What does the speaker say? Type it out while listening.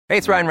Hey,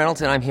 it's Ryan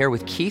Reynolds, and I'm here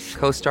with Keith,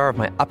 co-star of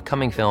my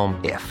upcoming film,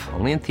 If,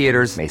 only in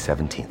theaters May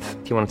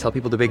 17th. Do you want to tell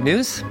people the big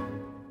news?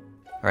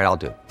 All right, I'll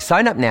do it.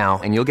 Sign up now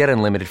and you'll get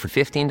unlimited for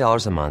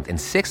 $15 a month and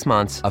 6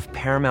 months of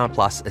Paramount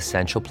Plus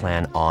Essential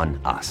Plan on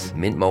us.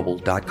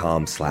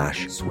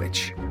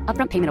 MintMobile.com/switch.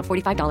 Upfront payment of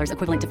 $45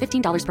 equivalent to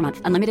 $15 per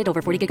month. Unlimited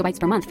over 40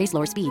 gigabytes per month. Face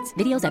lower speeds.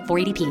 Videos at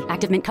 480p.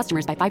 Active Mint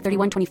customers by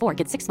 531.24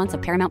 get 6 months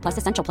of Paramount Plus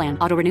Essential Plan.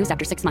 Auto renews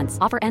after 6 months.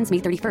 Offer ends May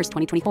 31st,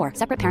 2024.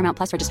 Separate Paramount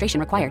Plus registration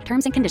required.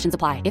 Terms and conditions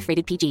apply if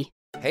rated PG.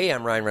 Hey,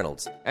 I'm Ryan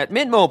Reynolds. At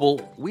Mint Mobile,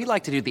 we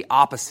like to do the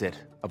opposite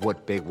of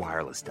what Big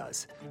Wireless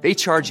does. They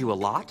charge you a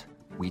lot.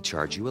 We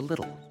charge you a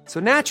little. So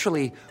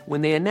naturally,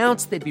 when they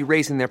announced they'd be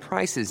raising their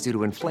prices due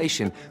to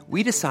inflation,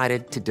 we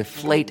decided to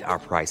deflate our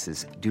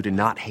prices due to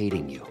not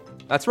hating you.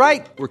 That's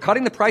right. We're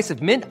cutting the price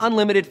of Mint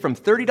Unlimited from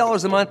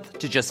 $30 a month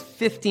to just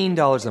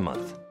 $15 a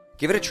month.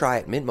 Give it a try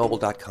at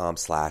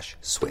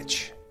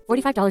mintmobile.com/switch.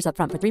 $45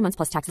 upfront for 3 months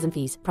plus taxes and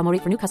fees. Promo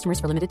rate for new customers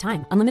for limited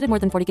time. Unlimited more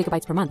than 40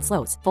 gigabytes per month.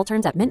 Slows full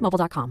terms at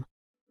mintmobile.com.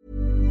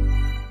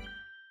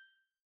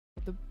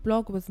 The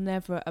blog was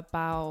never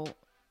about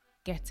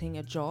getting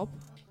a job.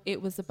 It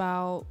was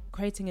about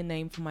creating a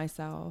name for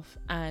myself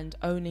and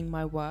owning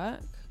my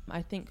work.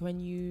 I think when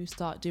you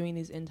start doing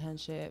these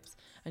internships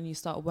and you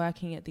start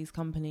working at these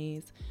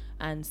companies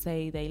and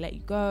say they let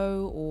you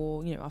go,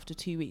 or after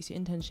 2 weeks your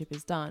internship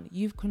is done,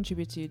 you've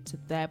contributed to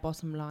their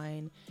bottom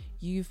line,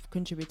 you've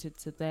contributed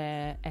to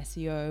their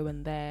SEO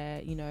and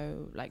their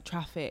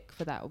traffic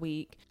for that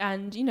week,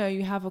 and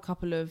you have a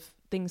couple of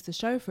things to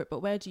show for it,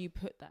 but where do you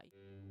put that?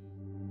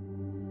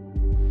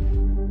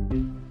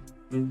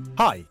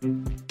 Hi,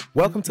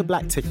 welcome to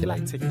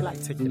Blackticulate,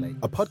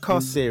 a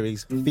podcast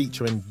series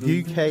featuring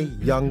UK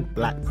young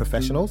black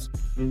professionals,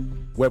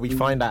 where we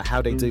find out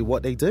how they do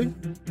what they do,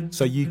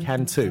 so you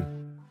can too.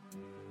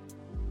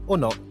 Or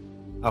not.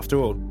 After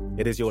all,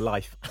 it is your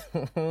life.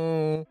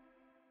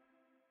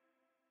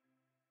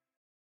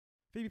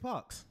 Phoebe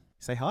Parks,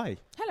 say hi.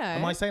 Hello.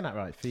 Am I saying that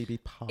right? Phoebe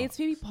Parks. It's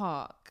Phoebe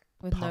Park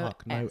with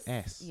Park, no no S.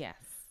 S. Yes.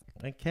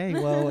 Okay,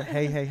 well,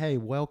 hey,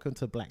 welcome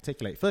to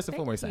Blackticulate. First and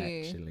foremost,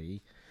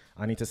 actually,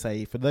 I need to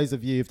say, for those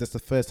of you, if this is the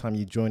first time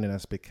you're joining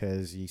us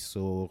because you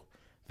saw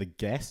the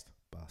guest,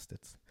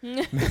 bastards.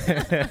 No,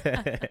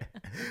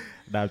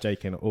 I'm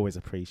joking. Always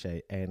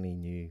appreciate any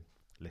new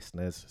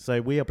listeners.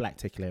 So we are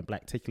Blackticulate, and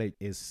Blackticulate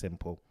is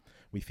simple.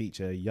 We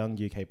feature young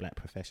UK black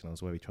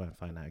professionals where we try and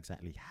find out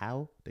exactly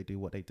how they do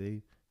what they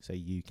do, so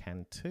you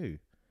can too.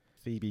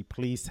 Phoebe,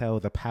 please tell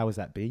the powers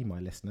that be, my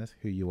listeners,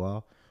 who you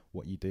are,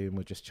 what you do, and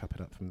we'll just chop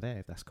it up from there,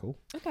 if that's cool.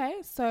 Okay,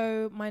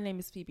 so my name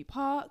is Phoebe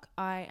Park.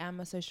 I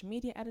am a social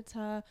media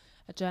editor,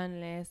 a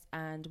journalist,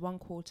 and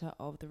 1/4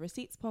 of the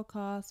Receipts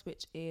podcast,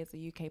 which is a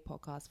UK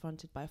podcast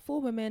fronted by 4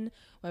 women,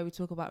 where we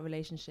talk about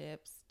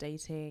relationships,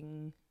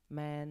 dating,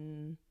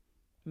 men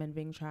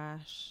being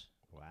trash.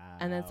 Wow.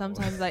 And then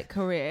sometimes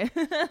career.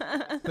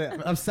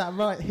 I'm sat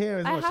right here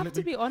as well. I have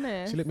to be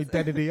honest. She looked me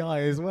dead in the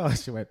eye as well.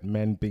 She went,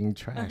 men being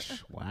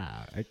trash.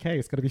 Wow. Okay,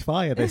 it's going to be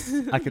fire, this.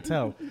 I could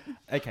tell.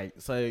 Okay,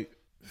 so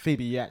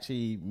Phoebe, you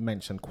actually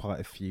mentioned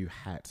quite a few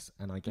hats,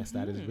 and I guess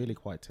that is really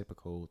quite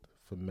typical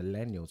for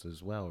millennials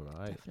as well,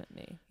 right?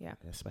 Definitely, yeah.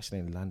 Especially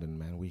in London,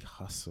 man. We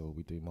hustle.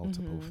 We do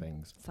multiple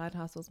things. Side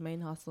hustles,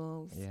 main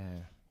hustles.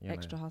 Yeah.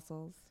 Extra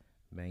hustles.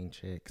 Main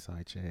chick,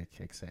 side chick,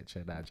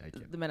 etc. No, I'm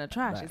joking. The men are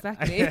trash,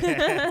 exactly.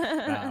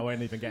 I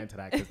won't even get into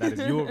that because that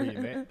is your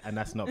remit and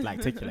that's not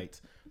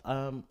Blackticulate.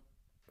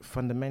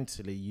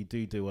 Fundamentally, you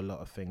do a lot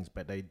of things,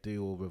 but they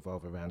do all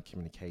revolve around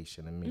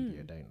communication and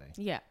media, don't they?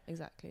 Yeah,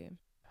 exactly.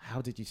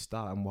 How did you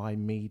start and why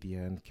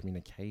media and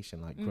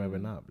communication,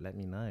 growing up? Let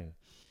me know.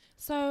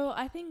 So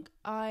I think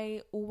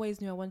I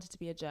always knew I wanted to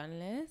be a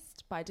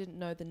journalist, but I didn't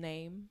know the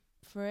name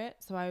for it,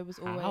 so I was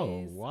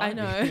always Why? I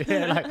know.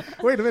 Yeah,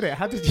 wait a minute,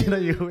 how did you know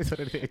you always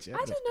wanted to be a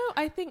journalist? I don't know,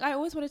 I think I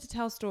always wanted to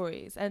tell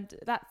stories, and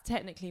that's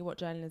technically what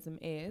journalism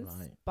is,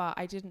 right. But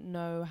I didn't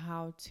know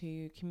how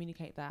to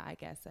communicate that, I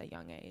guess, at a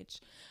young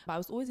age. But I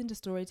was always into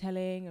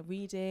storytelling,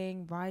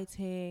 reading,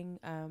 writing,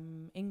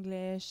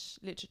 English,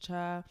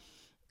 literature.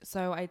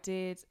 So I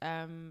did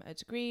a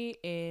degree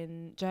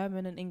in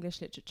German and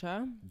English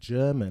literature.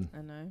 German?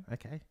 I know.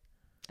 Okay.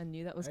 I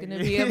knew that was going to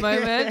be a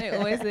moment. It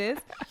always is.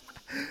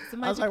 So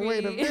I was like,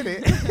 wait a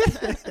minute.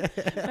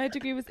 My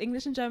degree was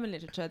English and German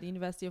literature at the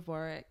University of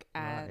Warwick.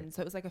 And Right.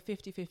 so it was like a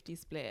 50-50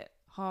 split,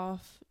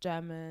 half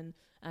German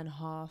and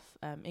half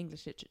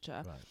English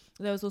literature. Right.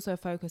 There was also a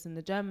focus in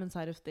the German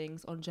side of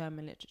things on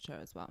German literature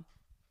as well.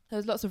 There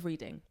was lots of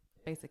reading,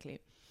 basically.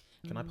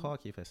 Can I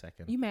park you for a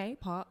second? You may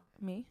park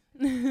me.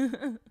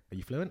 Are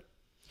you fluent?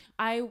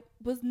 I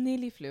was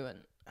nearly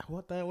fluent.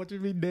 What do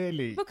you mean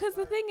nearly? Because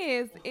the thing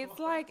is, it's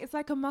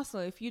like a muscle.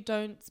 If you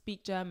don't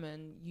speak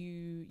German,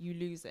 you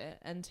lose it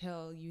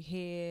until you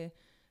hear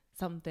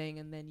something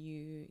and then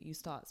you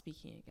start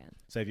speaking again.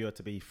 So if you were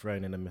to be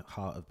thrown in the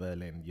heart of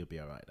Berlin, you'll be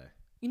all right there.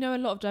 You know, a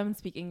lot of Germans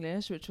speak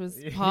English, which was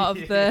part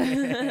of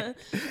the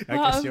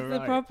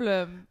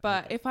problem.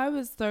 But if I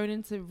was thrown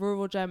into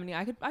rural Germany,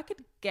 I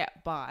could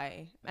get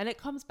by, and it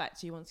comes back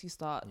to you once you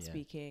start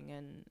speaking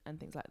and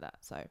things like that.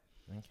 So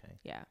Okay.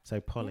 Yeah. So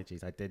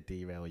apologies, I did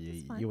derail you.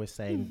 It's fine. You were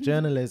saying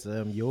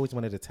journalism, you always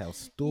wanted to tell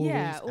stories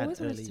Yeah, at always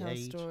an wanted to early tell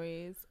age.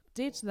 stories.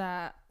 Did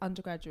that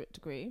undergraduate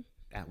degree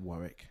At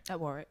Warwick. at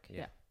Warwick. Yeah.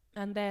 Yeah.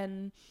 And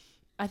then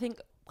I think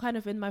kind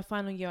of in my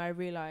final year, I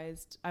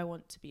realised I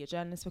want to be a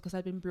journalist because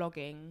I'd been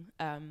blogging,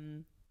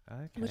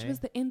 Okay. which was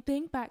the in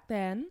thing back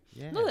then.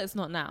 Yeah. Not that it's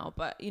not now,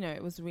 but, you know,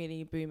 it was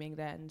really booming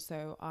then.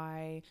 So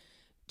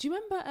do you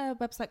remember a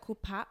website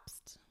called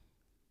Pabst?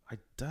 I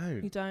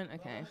don't. You don't?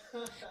 Okay.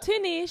 Too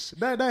niche.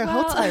 No, Well-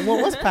 hold tight.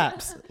 What was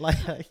Pabst?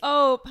 Like,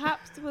 Oh,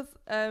 Pabst was,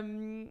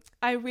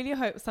 I really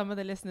hope some of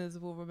the listeners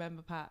will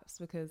remember Pabst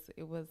because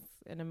it was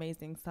an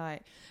amazing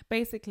site.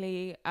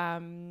 Basically,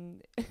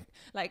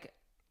 like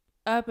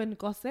urban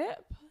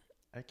gossip.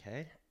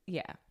 okay.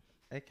 Yeah.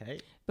 Okay.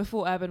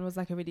 Before urban was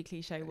like a really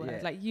cliche word.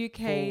 Yeah. Like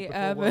UK Before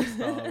urban.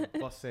 Worldstar,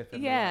 gossip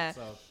and Yeah. the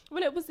likes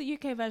Well, it was the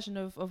UK version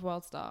of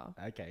Worldstar.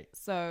 of. Okay.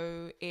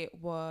 So it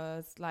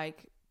was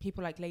like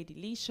people like Lady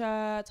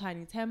Leisha,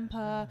 Tiny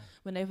Temper,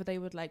 whenever they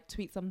would like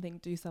tweet something,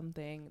 do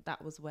something,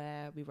 that was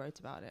where we wrote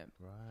about it.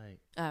 Right.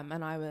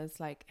 And I was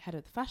like head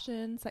of the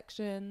fashion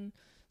section.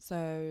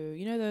 So,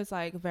 you know, those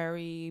like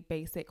very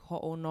basic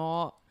hot or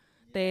not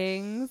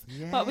things,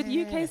 but with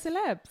UK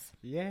celebs.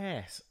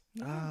 Yes.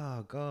 Yeah.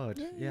 Oh, God.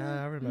 Yeah, Yeah,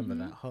 yeah. I remember Mhm.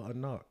 that. Hot or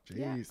not. Jeez,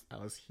 Yeah.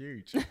 that was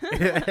huge.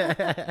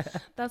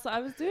 That's what I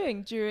was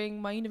doing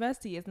during my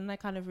university years. And I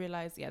kind of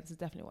realized, yeah, this is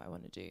definitely what I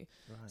want to do.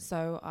 Right.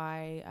 So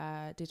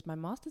I did my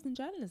master's in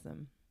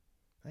journalism.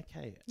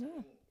 Okay. Yeah.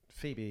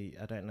 Phoebe,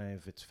 I don't know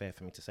if it's fair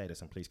for me to say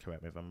this, and please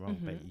correct me if I'm wrong,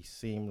 but Mhm. you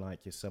seem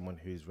like you're someone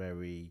who's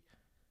very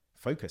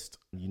focused.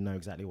 You know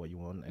exactly what you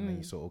want, and then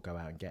you sort of go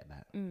out and get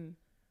that.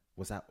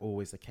 Was that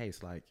always the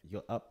case? Like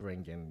your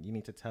upbringing, you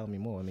need to tell me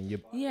more. I mean,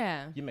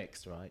 Yeah. you're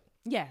mixed, right?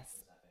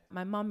 Yes.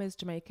 My mum is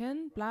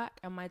Jamaican, black,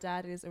 and my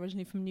dad is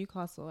originally from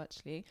Newcastle,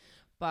 actually.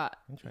 But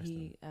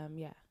Interesting.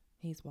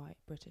 he's white,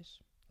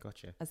 British,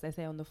 Gotcha. as they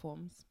say on the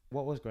forms.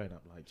 What was growing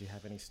up like? Do you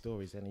have any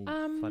stories, any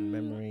fun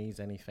memories,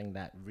 anything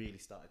that really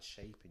started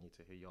shaping you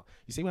to who you are?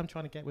 You see where I'm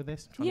trying to get with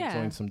this? I'm trying to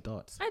join some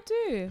dots. I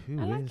do. Who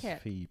I like is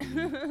it. Phoebe?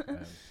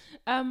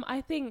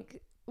 I think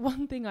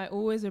one thing I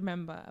always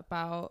remember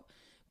about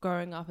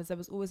growing up is there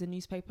was always a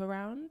newspaper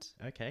around,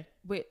 Okay.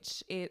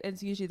 which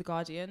it's usually The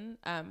Guardian,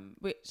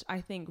 which I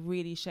think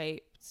really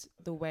shaped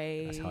the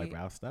way... That's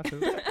highbrow stuff,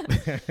 isn't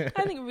it?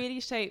 I think really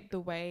shaped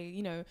the way,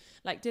 you know,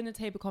 like dinner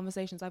table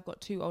conversations. I've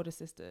got 2 older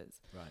sisters.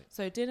 Right.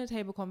 So dinner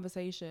table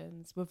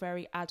conversations were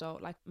very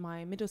adult. Like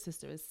my middle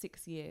sister is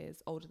 6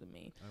 years older than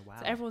me. Oh, wow.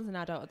 So everyone's an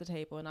adult at the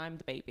table and I'm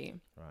the baby.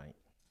 Right.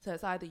 So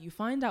it's either you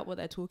find out what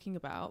they're talking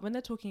about when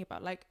they're talking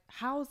about like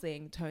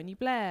housing, Tony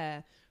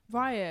Blair,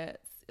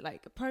 riots,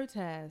 like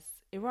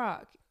protests,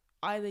 Iraq.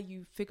 Either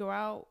you figure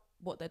out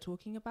what they're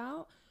talking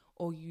about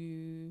or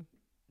you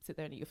sit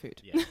there and eat your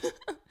food. Yeah.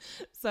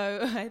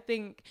 So I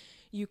think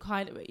you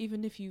kind of,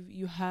 even if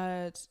you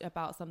heard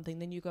about something,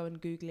 then you go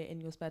and Google it in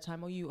your spare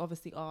time, or you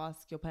obviously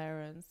ask your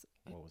parents,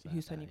 What was that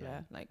who's about? Tony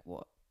Blair? Yeah. Like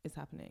what is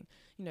happening?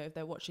 You know, if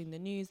they're watching the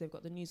news, they've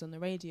got the news on the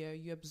radio,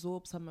 you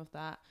absorb some of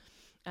that.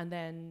 And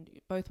then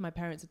both my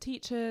parents are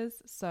teachers,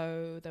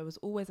 so there was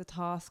always a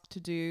task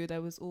to do.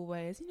 There was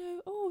always, you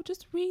know, oh,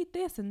 just read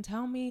this and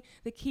tell me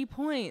the key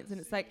points. And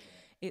it's like,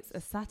 it's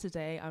a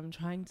Saturday. I'm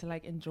trying to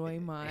like enjoy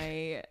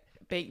my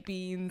baked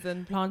beans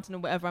and plantain or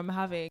whatever I'm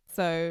having.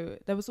 So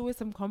there was always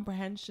some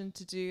comprehension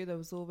to do. There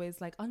was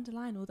always like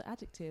underline all the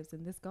adjectives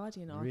in this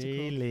Guardian article.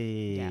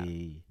 Really?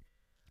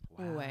 Yeah.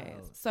 Wow.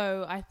 Always.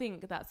 So I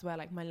think that's where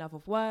like my love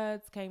of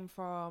words came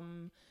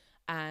from.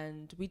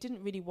 And we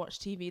didn't really watch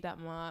TV that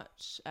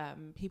much.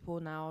 People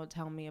now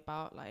tell me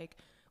about like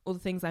all the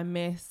things I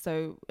miss.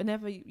 So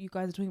whenever you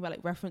guys are talking about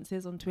like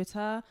references on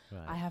Twitter,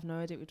 Right. I have no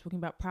idea. We're talking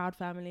about Proud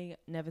Family.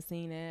 Never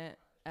seen it.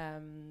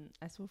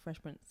 I saw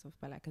Fresh Prince of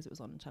Bel-Air because it was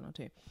on Channel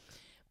 2.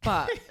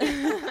 But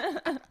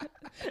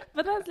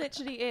but that's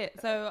literally it.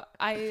 So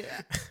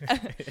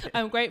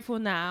I'm grateful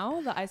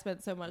now that I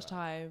spent so much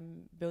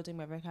time building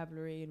my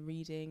vocabulary and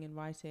reading and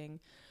writing.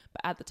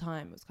 But at the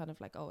time, it was kind of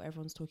like, oh,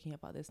 everyone's talking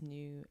about this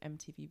new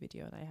MTV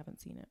video and I haven't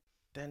seen it.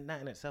 Then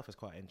that in itself is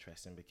quite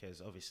interesting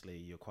because obviously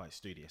you're quite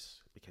studious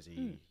because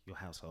your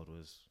household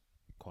was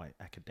quite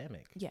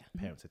academic. Yeah.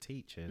 Parents are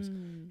teachers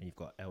Mm. and you've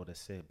got elder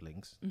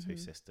siblings, 2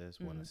 sisters,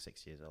 one is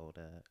 6 years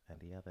older and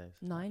the other is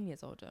 9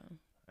 years older.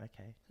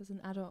 Okay. So it's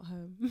an adult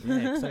home.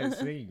 Yeah, so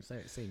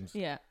it seems.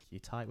 Yeah. You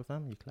tight with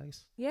them? You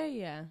close?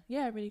 Yeah,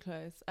 really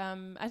close.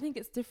 I think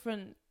it's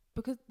different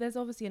because there's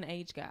obviously an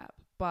age gap,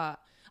 but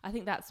I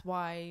think that's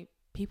why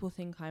people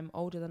think I'm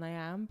older than I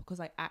am because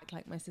I act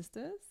like my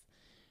sisters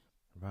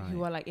Right.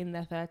 who are like in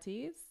their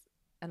 30s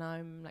and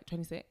I'm like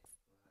 26.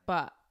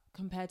 But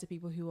compared to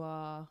people who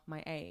are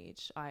my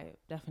age, I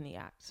definitely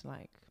act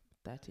like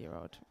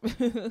 30-year-old.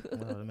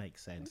 Well, it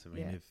makes sense. I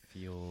mean, Yeah. if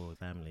your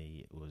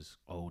family was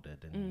older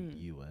than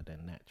you were, then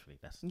naturally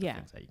that's the Yeah.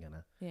 things that you're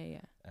going to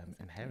Yeah.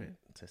 inherit,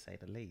 to say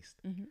the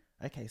least.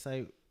 Mm-hmm. Okay,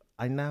 so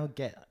I now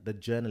get the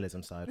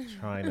journalism side,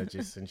 trying to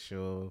just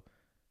ensure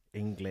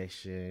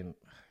English and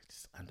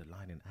Just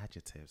underlining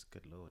adjectives.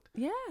 Good Lord.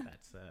 Yeah.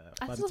 That's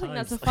I still think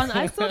that's a fun.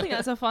 I still think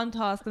that's a fun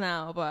task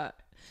now, but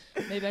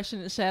maybe I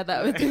shouldn't share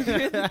that with the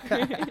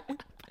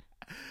group.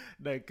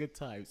 No, good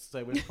times.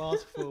 So we're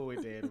fast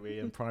forwarding.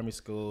 We're in primary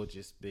school,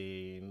 just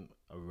being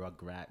a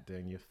rugrat,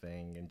 doing your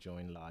thing,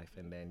 enjoying life,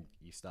 and then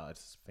you started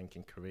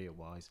thinking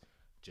career-wise,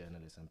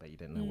 journalism, but you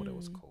didn't know what it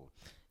was called.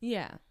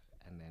 Yeah.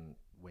 And then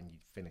when you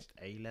finished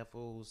A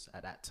levels,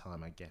 at that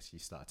time, I guess you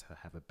started to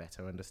have a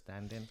better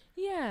understanding.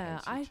 Yeah,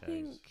 I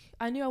think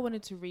I knew I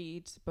wanted to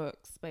read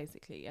books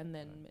basically, and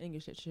then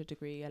English literature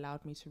degree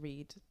allowed me to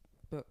read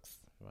books,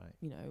 right?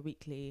 You know,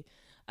 weekly.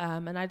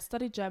 And I'd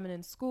studied German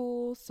in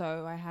school,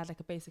 so I had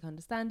like a basic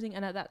understanding.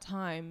 And at that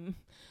time,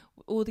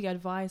 all the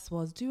advice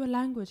was do a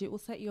language; it will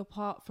set you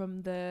apart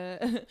from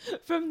the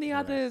from the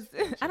others.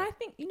 And I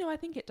think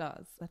it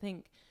does. I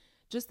think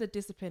just the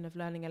discipline of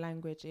learning a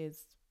language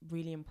is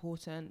really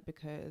important,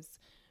 because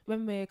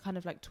when we're kind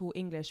of like taught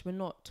English, we're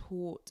not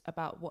taught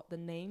about what the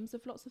names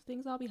of lots of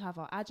things are. We have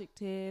our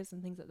adjectives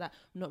and things like that.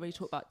 We're not really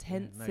taught about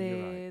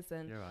tenses.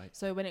 You're right.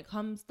 So when it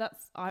comes,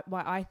 that's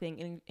why I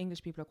think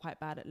English people are quite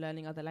bad at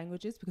learning other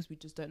languages, because we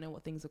just don't know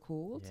what things are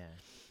called. Yeah.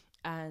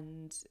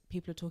 And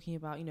people are talking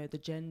about, you know, the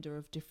gender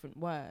of different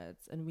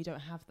words, and we don't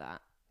have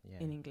that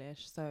in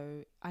English.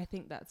 So I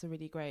think that's a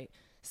really great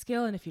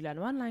skill. And if you learn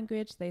one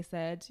language, they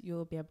said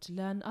you'll be able to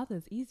learn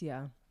others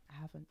easier. I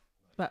haven't.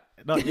 But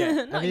not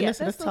yet. Not I mean, yet.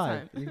 listen, There's there's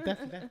time.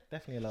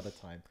 Definitely a lot of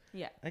time.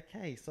 Yeah.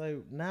 Okay,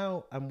 so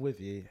now I'm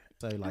with you.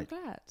 So like,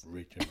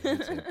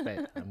 I'm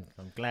glad.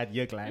 I'm glad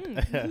you're glad.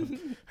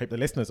 Hope the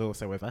listeners are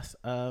also with us.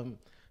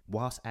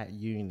 Whilst at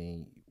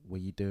uni, were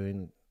you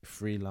doing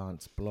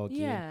freelance blogging?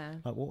 Yeah.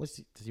 Like,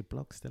 does your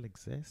blog still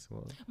exist?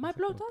 My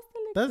blog does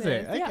still exist. Does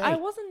it? Okay. Yeah,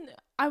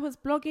 I was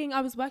blogging.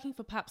 I was working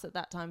for PAPS at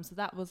that time, so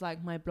that was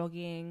like my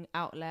blogging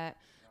outlet.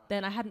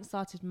 Then I hadn't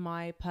started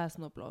my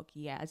personal blog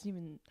yet. I didn't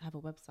even have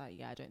a website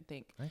yet, I don't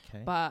think.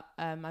 Okay. But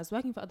I was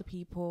working for other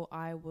people.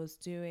 I was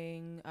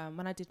doing,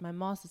 when I did my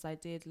master's, I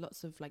did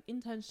lots of like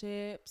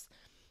internships,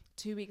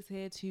 2 weeks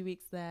here, 2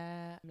 weeks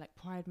there. Like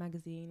Pride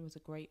magazine was a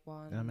great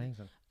one.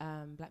 Amazing.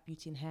 Black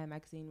Beauty and Hair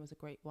magazine was a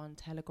great one.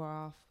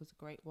 Telegraph was a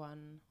great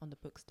one on the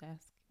books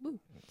desk.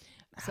 Woo.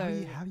 How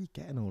are you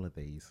getting all of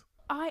these?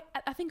 I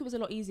think it was a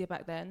lot easier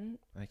back then.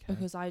 Okay.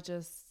 Because I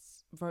just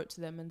wrote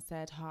to them and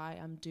said, hi,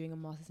 I'm doing a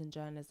master's in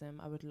journalism.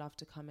 I would love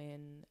to come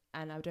in.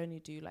 And I would only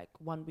do like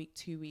 1 week,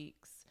 2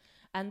 weeks.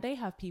 And they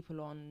have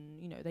people on,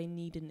 you know, they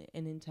need an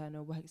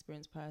internal work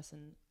experience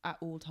person at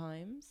all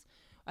times.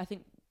 I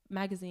think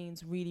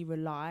magazines really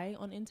rely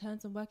on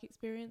interns and work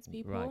experience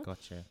people. Right,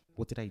 gotcha.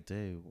 What do they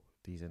do,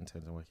 these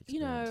interns and work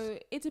experience? You know,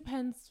 it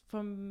depends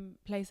from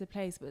place to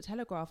place, but the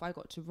Telegraph, I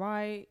got to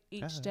write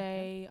each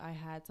day. I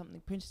had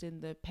something printed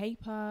in the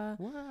paper.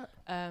 What?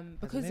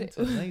 Because it's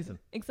amazing.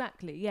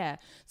 Exactly, yeah.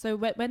 So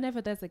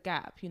whenever there's a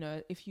gap, you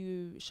know, if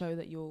you show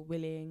that you're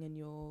willing and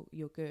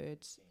you're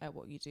good at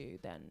what you do,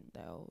 then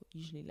they'll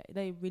usually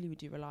they really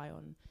do rely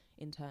on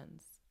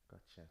interns.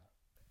 Gotcha.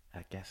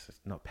 I guess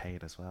it's not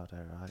paid as well,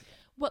 though, right?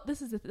 Well,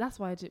 that's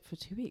why I did it for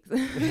 2 weeks.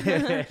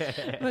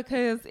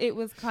 Because it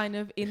was kind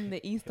of in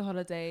the Easter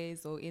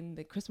holidays or in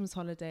the Christmas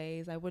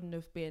holidays. I wouldn't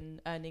have been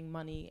earning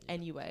money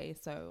anyway,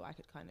 so I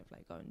could kind of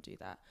like go and do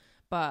that.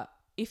 But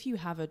if you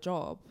have a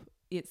job,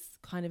 it's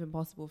kind of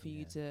impossible for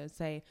you to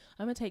say,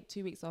 I'm going to take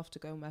 2 weeks off to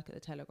go and work at the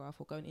Telegraph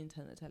or go and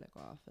intern at the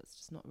Telegraph. It's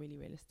just not really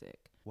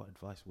realistic. What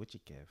advice would you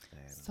give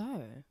then?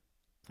 So...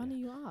 Funny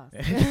you ask.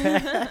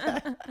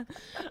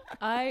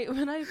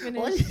 When I finished,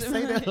 why you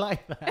say that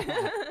like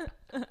that?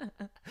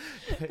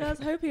 I was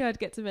hoping I'd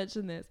get to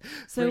mention this.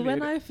 So Brilliant.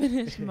 when I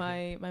finished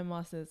my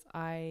masters,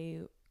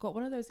 I got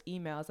one of those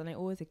emails, and I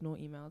always ignore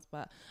emails,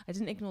 but I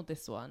didn't ignore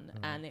this one,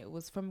 and it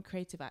was from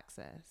Creative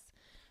Access.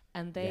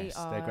 And they're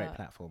a great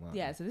platform, aren't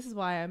they? So this is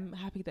why I'm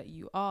happy that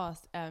you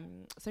asked.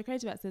 So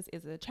Creative Access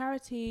is a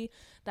charity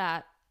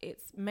that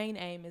its main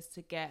aim is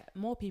to get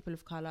more people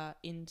of colour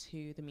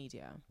into the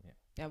media.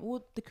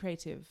 All the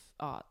creative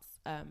arts.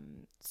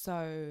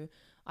 So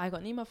I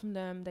got an email from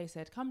them. They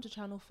said, come to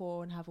Channel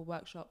 4 and have a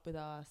workshop with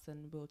us,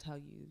 and we'll tell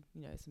you,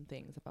 you know, some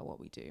things about what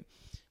we do.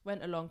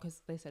 Went along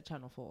because they said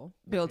Channel 4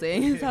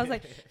 building. So I was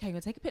like, okay, I'm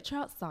going to take a picture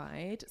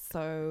outside.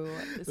 So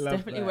it's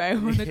definitely where I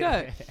want to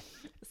go.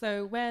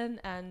 So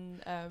went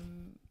and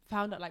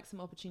found out like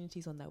some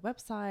opportunities on their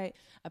website,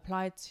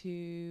 applied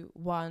to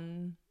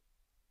one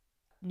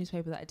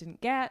newspaper that I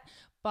didn't get,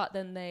 but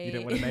then they... You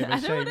didn't want to name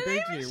and shame,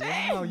 did you?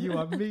 Wow, you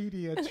are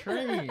media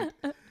trained.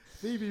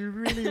 Phoebe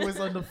really was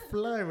on the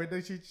flow, and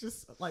then she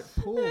just like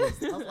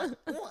paused. I was like,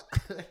 what?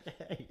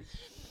 Okay.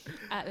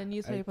 At a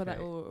newspaper that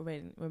will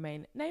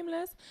remain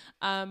nameless.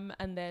 And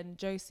then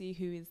Josie,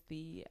 who is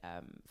the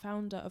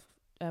founder of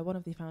one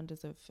of the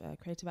founders of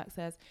Creative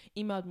Access,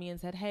 emailed me and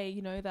said, hey,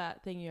 you know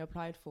that thing you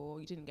applied for,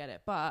 you didn't get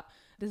it, but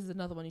this is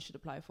another one you should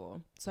apply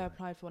for. So I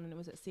applied for one, and it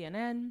was at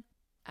CNN.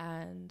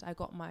 And I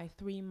got my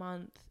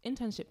 3-month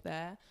internship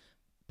there,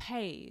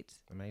 paid.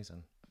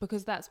 Amazing.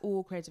 because that's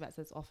all Creative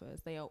Access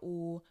offers. They are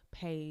all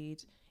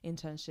paid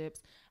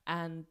internships,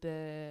 and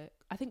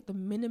I think the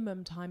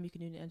minimum time you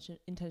can do an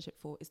internship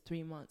for is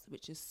 3 months,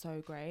 which is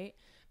so great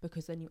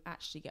because then you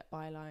actually get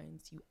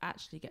bylines, you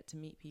actually get to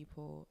meet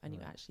people, and you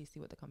actually see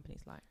what the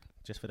company's like.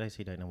 Just for those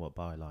who don't know what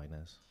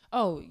byline is.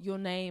 Oh, your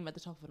name at the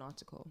top of an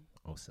article.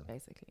 Awesome.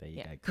 Basically. There you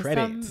yeah. go.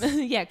 Credits.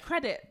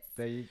 Credits.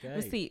 There you go.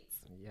 Receipts.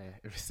 Yeah,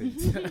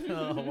 receipts.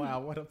 Oh, wow.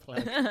 What a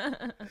plug.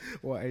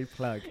 What a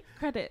plug.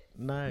 Credit.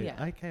 No.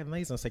 Yeah. Okay,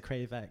 amazing. So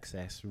Creative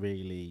Access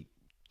really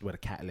were a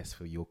catalyst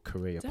for your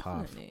career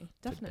path.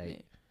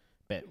 Definitely.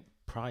 But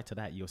prior to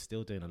that, you're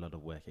still doing a lot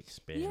of work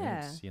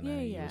experience. You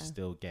were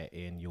still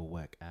getting your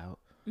work out.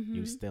 Mm-hmm.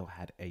 You still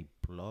had a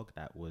blog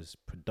that was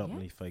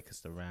predominantly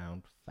focused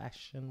around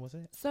fashion, was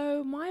it?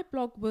 So my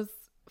blog was,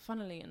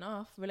 funnily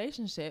enough,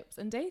 relationships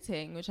and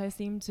dating, which I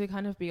seem to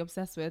kind of be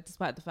obsessed with,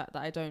 despite the fact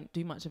that I don't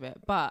do much of it.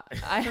 But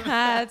I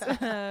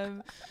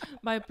had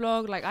my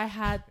blog, like I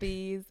had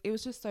these, it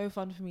was just so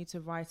fun for me to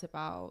write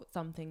about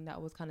something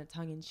that was kind of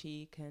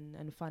tongue-in-cheek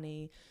and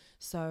funny.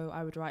 So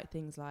I would write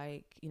things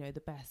like,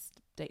 the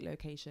best date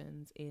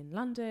locations in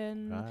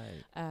London,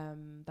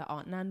 that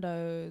aren't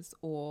Nando's,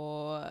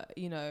 or,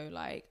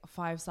 like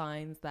 5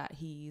 signs that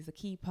he's a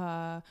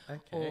keeper,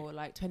 or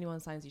like 21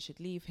 signs you should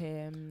leave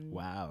him.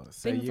 Wow.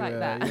 So things like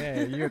that.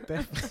 Yeah, you were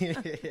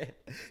definitely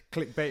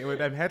clickbaiting with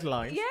them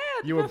headlines. Yeah.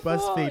 You were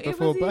BuzzFeed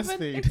before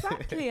BuzzFeed.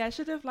 Exactly. I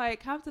should have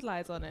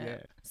capitalized on it.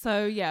 Yeah.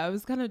 So I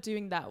was kind of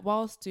doing that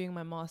whilst doing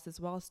my master's,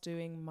 whilst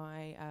doing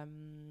my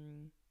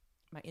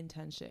my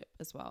internship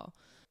as well.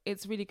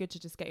 It's really good to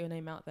just get your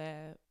name out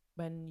there.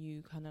 When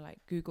you kind of like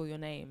Google your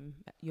name,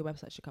 your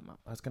website should come up.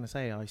 I was going to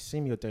say, I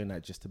assume you're doing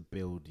that just to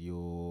build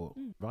your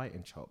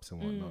writing chops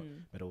and whatnot,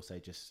 but also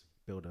just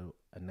build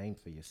a name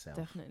for yourself.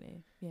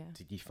 Definitely, yeah.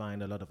 Did you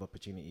find a lot of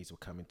opportunities were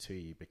coming to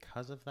you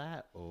because of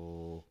that,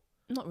 or?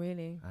 Not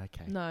really.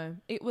 Okay. No,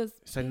 it was.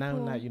 So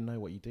now that you know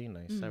what you do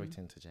know, sorry to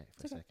interject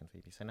for a second,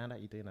 Phoebe. So now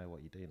that you do know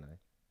what you do know,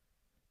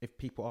 if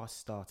people are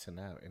starting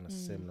out in a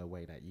similar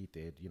way that you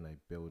did,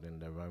 building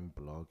their own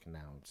blog,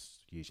 now it's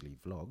usually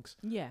vlogs.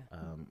 Yeah.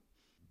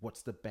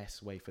 What's the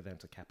best way for them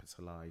to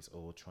capitalize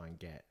or try and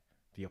get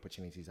the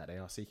opportunities that they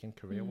are seeking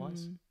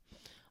career-wise?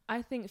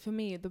 I think for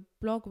me, the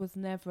blog was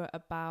never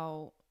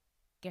about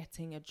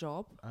getting a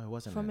job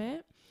from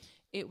it.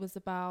 It was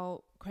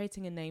about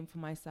creating a name for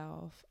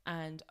myself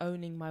and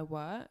owning my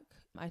work.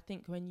 I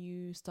think when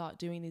you start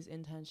doing these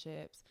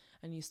internships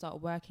and you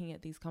start working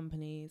at these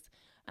companies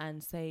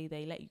and say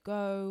they let you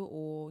go,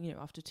 or,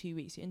 after 2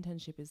 weeks your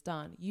internship is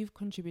done, you've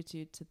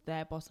contributed to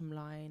their bottom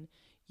line.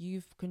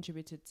 You've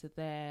contributed to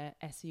their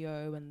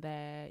SEO and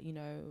their,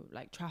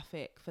 like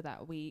traffic for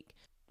that week,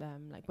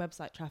 like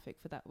website traffic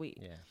for that week.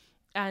 Yeah.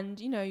 And,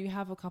 you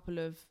have a couple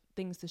of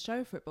things to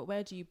show for it, but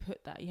where do you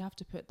put that? You have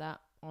to put that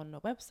on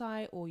a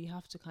website, or you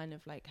have to kind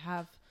of like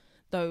have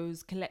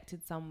those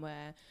collected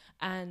somewhere.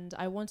 And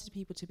I wanted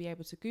people to be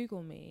able to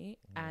Google me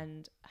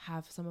and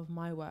have some of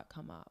my work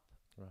come up,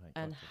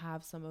 and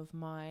have some of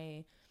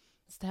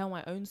tell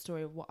my own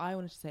story of what I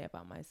wanted to say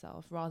about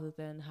myself, rather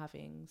than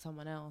having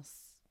someone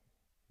else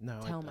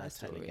tell my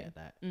story. I totally get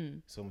that.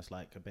 It's almost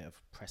like a bit of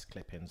press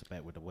clippings, a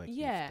bit with the work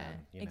you've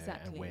done.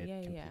 Exactly. And where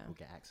can people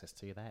get access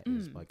to that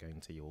is by going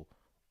to your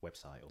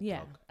website or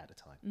blog at the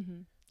time.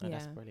 Mm-hmm.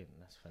 That's brilliant.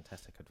 That's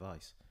fantastic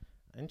advice.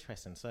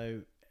 Interesting.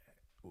 So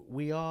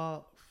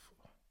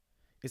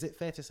is it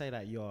fair to say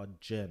that you're a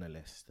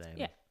journalist then?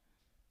 Yeah.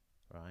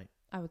 Right?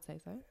 I would say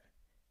so.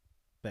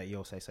 But you're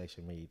also a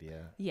social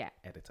media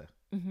editor.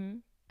 Mm-hmm.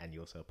 And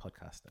you're also a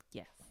podcaster.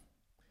 Yes.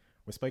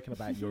 We're speaking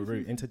about your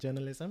route into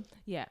journalism.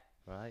 Yeah.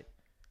 Right.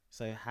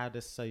 So how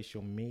does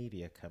social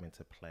media come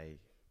into play?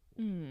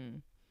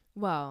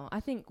 Well,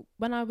 I think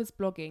when I was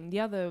blogging, the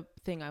other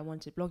thing I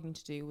wanted blogging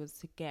to do was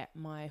to get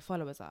my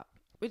followers up,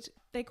 which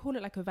they call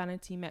it like a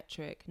vanity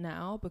metric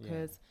now,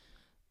 because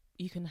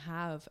you can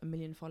have 1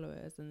 million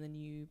followers and then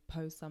you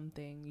post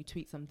something, you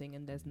tweet something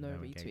and there's no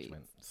retweets.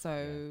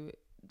 So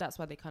that's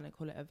why they kind of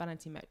call it a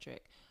vanity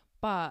metric.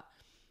 But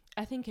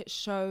I think it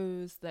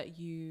shows that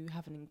you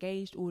have an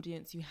engaged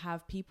audience, you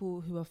have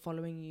people who are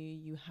following you,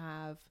 you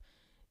have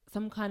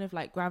some kind of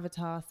like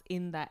gravitas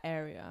in that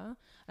area.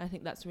 And I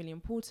think that's really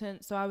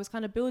important. So I was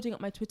kind of building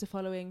up my Twitter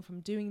following from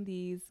doing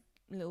these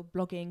little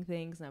blogging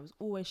things, and I was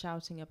always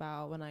shouting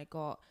about when I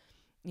got,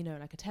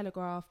 like a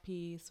Telegraph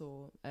piece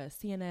or a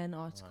CNN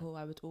article,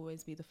 I would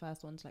always be the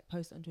first one to like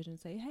post it on Twitter and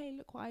say, hey,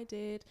 look what I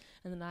did.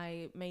 And then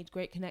I made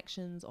great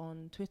connections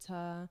on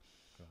Twitter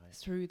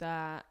through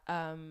that.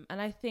 And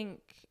I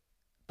think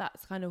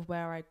that's kind of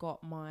where I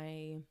got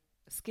my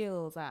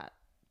skills at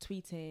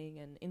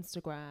tweeting and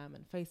Instagram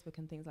and Facebook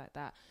and things like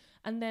that.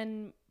 And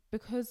then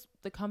because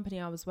the company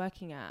I was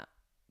working at,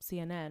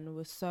 CNN,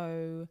 was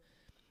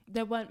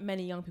there weren't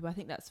many young people. I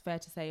think that's fair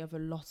to say of a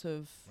lot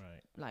of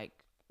like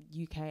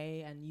UK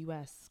and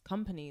US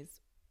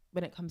companies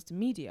when it comes to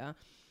media.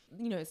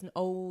 It's an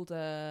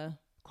older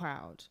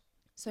crowd.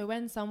 So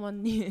when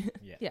someone Yeah,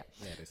 it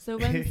is. So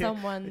when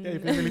someone you're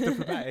really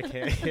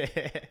diplomatic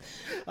here.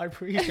 I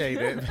appreciate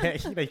it.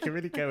 But, you can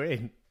really go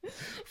in.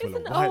 Full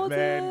of white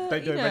men.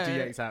 Don't go Reggie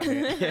Yates out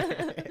here.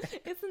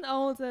 It's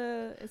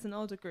an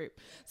older group.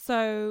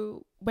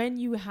 So when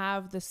you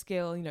have the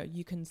skill,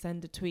 you can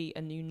send a tweet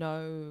and you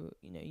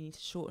need to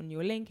shorten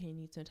your link and you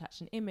need to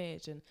attach an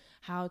image and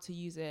how to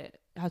use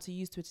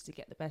Twitter to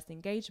get the best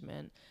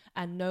engagement,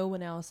 and no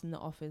one else in the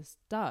office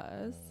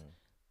does.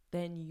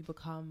 Then you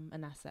become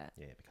an asset.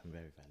 Yeah, become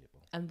very valuable.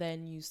 And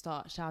then you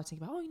start shouting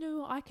about,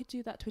 I could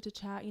do that Twitter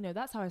chat.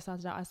 That's how I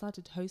started out. I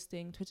started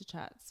hosting Twitter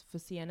chats for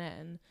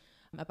CNN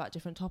about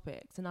different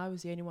topics. And I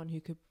was the only one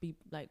who could be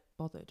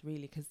bothered,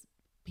 really, because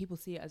people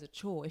see it as a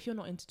chore. If you're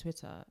not into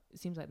Twitter, it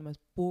seems like the most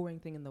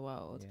boring thing in the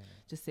world.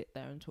 Just sit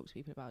there and talk to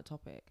people about a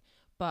topic.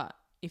 But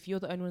if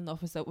you're the only one in the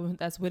office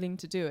that's willing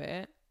to do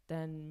it,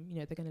 then,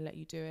 they're going to let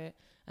you do it.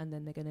 And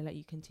then they're going to let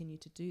you continue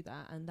to do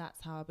that. And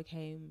that's how I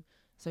became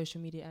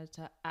social media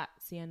editor at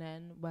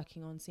CNN,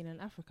 working on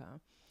CNN Africa.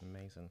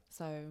 Amazing.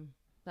 So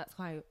that's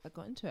how I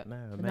got into it. No,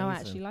 amazing. But now I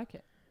actually like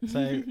it.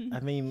 So,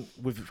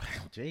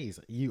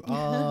 you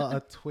are a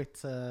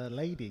Twitter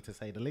lady, to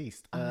say the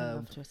least. I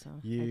love Twitter.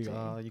 You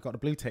got a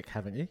blue tick,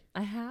 haven't you?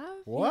 I have.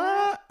 What?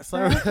 Yeah. So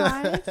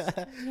verified.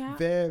 Yeah.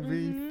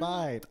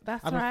 Verified.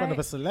 That's I'm right. in front of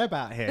a celeb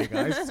out here,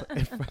 guys.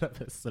 In front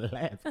of a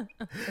celeb.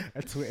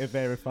 A Twitter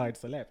verified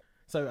celeb.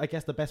 So I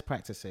guess the best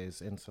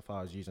practices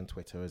insofar as using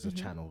Twitter as a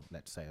channel,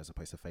 let's say, as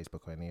opposed to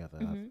Facebook or any other,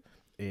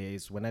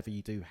 is whenever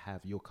you do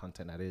have your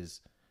content that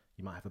is,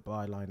 you might have a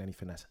byline,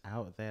 anything that's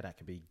out there that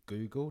can be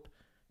Googled,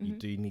 you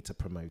do need to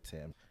promote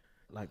it.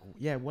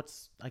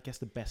 What's, I guess,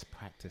 the best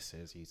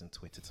practices using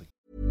Twitter to...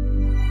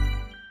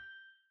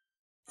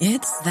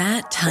 It's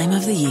that time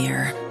of the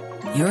year.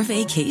 Your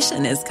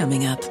vacation is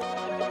coming up.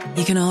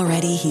 You can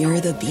already hear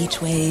the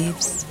beach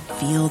waves,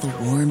 feel the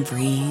warm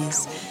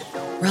breeze,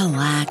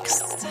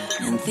 relax,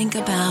 and think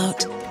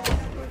about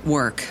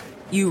work.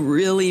 You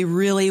really,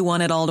 really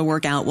want it all to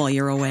work out while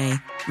you're away.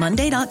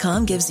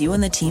 Monday.com gives you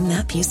and the team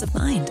that peace of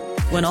mind.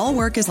 When all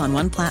work is on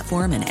one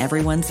platform and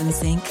everyone's in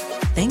sync,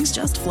 things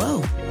just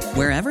flow.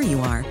 Wherever you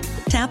are,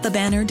 tap the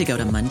banner to go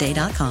to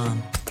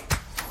Monday.com.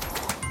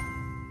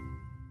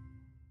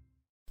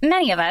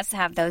 Many of us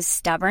have those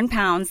stubborn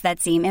pounds that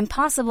seem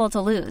impossible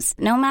to lose,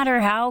 no matter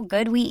how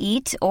good we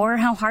eat or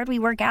how hard we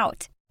work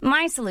out.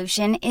 My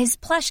solution is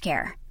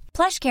PlushCare.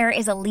 PlushCare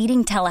is a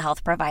leading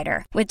telehealth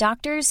provider with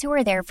doctors who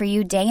are there for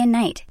you day and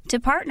night to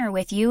partner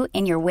with you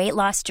in your weight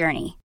loss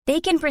journey. They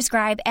can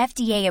prescribe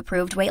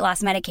FDA-approved weight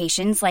loss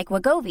medications like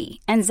Wegovy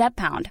and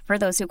Zepbound for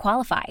those who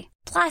qualify.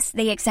 Plus,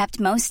 they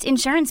accept most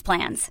insurance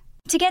plans.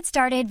 To get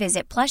started,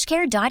 visit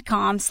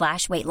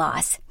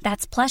plushcare.com/weightloss.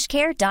 That's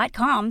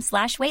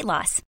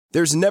plushcare.com/weightloss.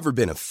 There's never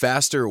been a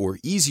faster or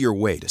easier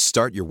way to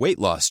start your weight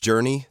loss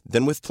journey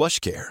than with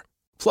PlushCare.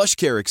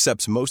 PlushCare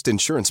accepts most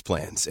insurance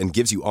plans and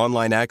gives you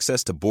online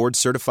access to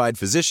board-certified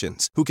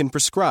physicians who can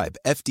prescribe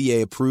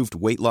FDA-approved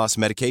weight loss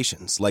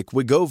medications like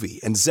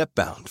Wegovy and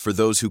Zepbound for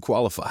those who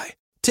qualify.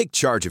 Take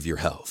charge of your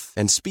health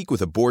and speak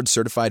with a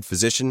board-certified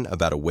physician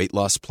about a weight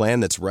loss plan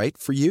that's right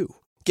for you.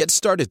 Get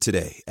started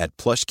today at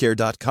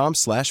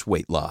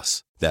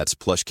plushcare.com/weightloss. That's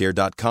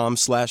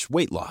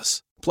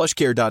plushcare.com/weightloss.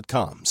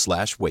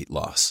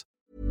 plushcare.com/weightloss.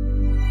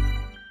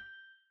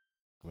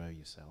 Grow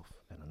yourself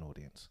and an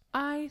audience.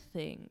 I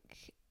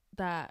think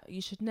that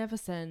you should never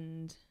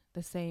send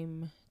the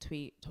same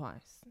tweet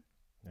twice.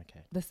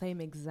 Okay. The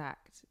same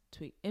exact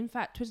tweet. In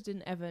fact, Twitter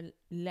didn't ever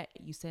let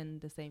you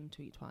send the same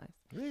tweet twice.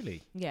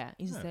 Really? Yeah.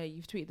 You just say,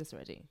 you've tweeted this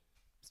already.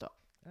 Stop.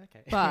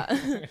 Okay. But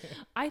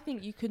I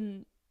think you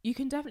can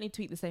definitely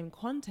tweet the same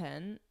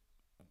content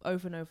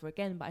over and over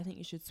again, but I think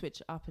you should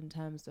switch up in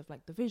terms of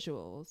the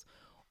visuals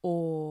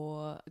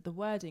or the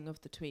wording of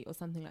the tweet or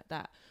something like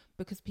that,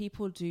 because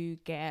people do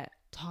get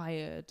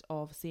tired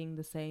of seeing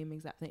the same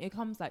exact thing. It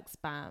comes like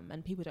spam,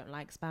 and people don't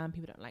like spam.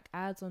 People don't like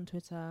ads on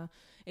Twitter.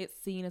 It's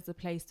seen as a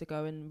place to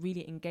go and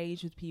really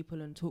engage with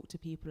people and talk to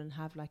people and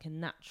have a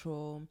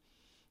natural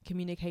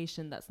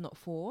communication that's not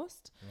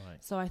forced.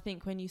 Right. So I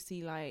think when you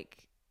see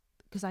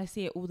because I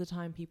see it all the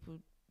time,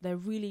 people, they're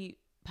really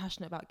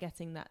passionate about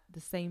getting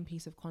the same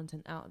piece of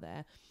content out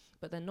there,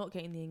 but they're not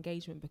getting the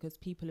engagement because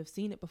people have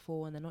seen it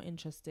before and they're not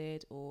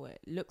interested, or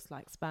it looks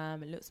like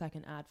spam, it looks like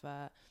an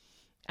advert,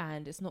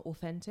 and it's not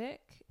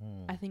authentic.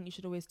 I think you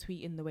should always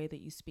tweet in the way that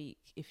you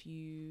speak. If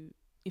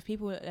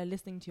people are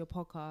listening to your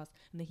podcast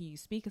and they hear you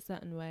speak a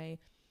certain way,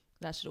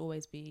 that should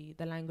always be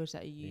the language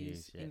that you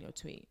use in your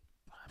tweet.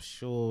 I'm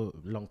sure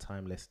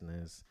long-time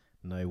listeners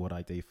know what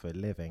I do for a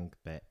living,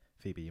 but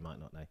Phoebe, you might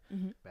not know,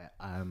 but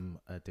I'm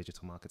a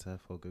digital marketer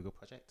for Google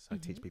Project. So I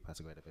teach people how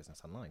to grow their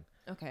business online.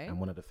 Okay. And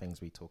one of the things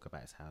we talk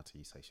about is how to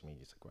use social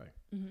media to grow.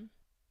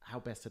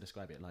 How best to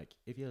describe it?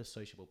 If you're a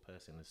sociable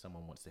person and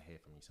someone wants to hear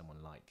from you,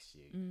 someone likes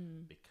you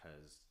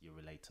because you're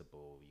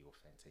relatable, you're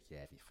authentic,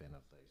 everything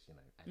of those,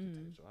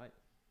 adjectives, right?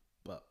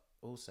 But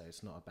also,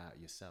 it's not about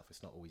yourself.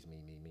 It's not always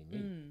me.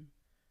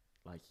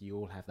 like you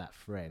all have that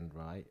friend,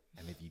 right?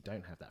 And if you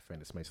don't have that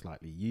friend, it's most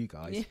likely you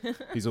guys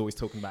who's always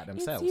talking about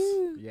themselves.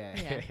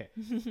 Yeah.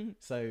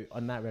 So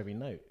on that very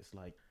note, it's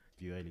like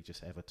you only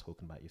just ever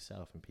talking about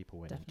yourself and people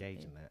won't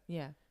engage in that.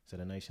 Yeah. So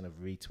the notion of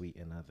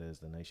retweeting others,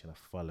 the notion of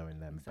following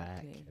them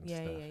back and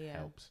stuff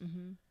helps.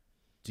 Mm-hmm.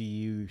 Do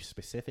you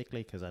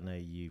specifically, because I know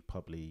you've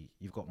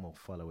got more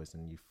followers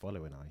than you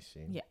following, I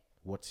assume. Yeah.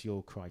 What's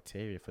your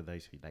criteria for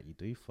those that you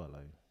do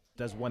follow?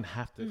 Does one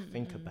have to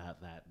think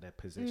about that, their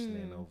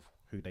positioning of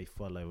who they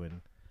follow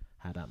and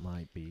how that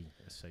might be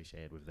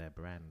associated with their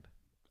brand?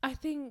 I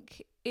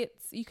think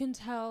you can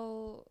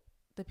tell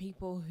the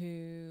people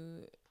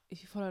who,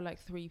 if you follow like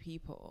 3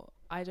 people,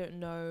 I don't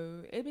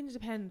know. I mean, it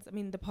depends. I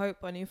mean, the Pope,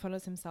 I know he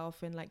follows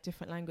himself in like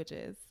different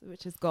languages,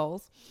 which is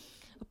goals.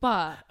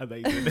 But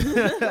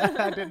amazing.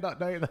 I did not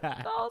know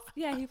that. Goals.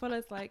 Yeah, he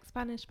follows like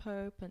Spanish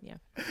Pope and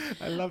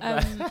I love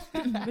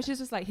that. Which is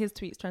just like his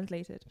tweets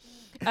translated.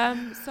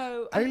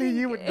 So only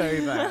you would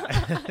know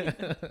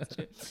that. That's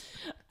true.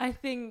 I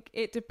think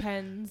it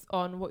depends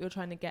on what you're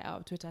trying to get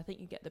out of Twitter. I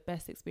think you get the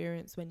best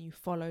experience when you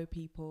follow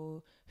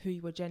people who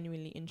you were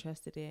genuinely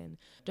interested in.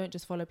 Don't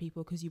just follow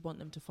people because you want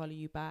them to follow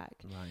you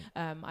back.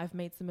 Right. I've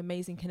made some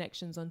amazing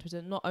connections on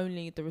Twitter. Not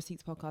only the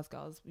Receipts Podcast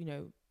girls, you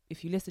know,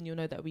 if you listen, you'll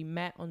know that we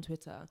met on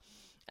Twitter.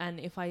 And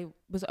if I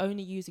was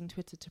only using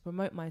Twitter to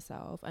promote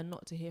myself and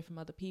not to hear from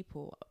other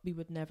people, we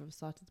would never have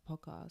started the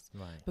podcast.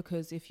 Right.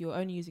 Because if you're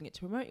only using it to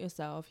promote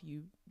yourself,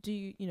 you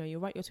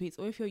write your tweets,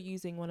 or if you're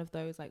using one of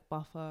those like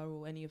Buffer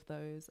or any of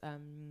those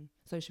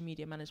social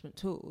media management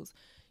tools,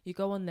 you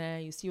go on there,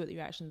 you see what the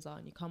reactions are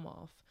and you come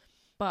off.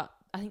 But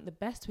I think the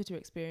best Twitter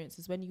experience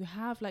is when you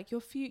have like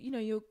your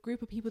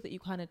group of people that you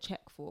kind of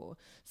check for.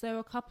 So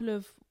a couple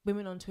of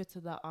women on Twitter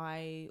that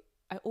I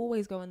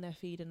always go on their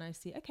feed and I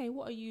see, okay,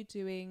 what are you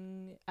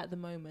doing at the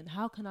moment?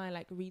 How can I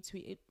like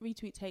retweet it?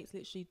 Retweet takes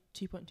literally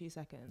 2.2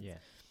 seconds. Yeah.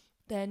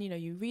 Then,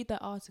 you read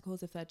their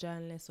articles if they're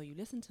journalists, or you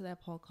listen to their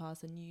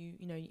podcasts and you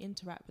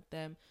interact with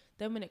them.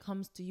 Then when it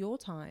comes to your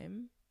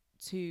time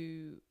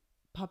to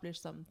publish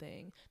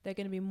something, they're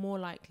going to be more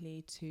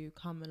likely to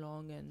come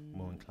along and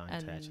more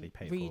inclined to actually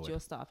pay read forward.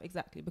 your stuff.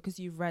 Exactly, because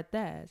you've read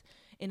theirs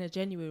in a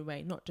genuine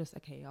way, not just,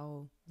 okay,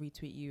 I'll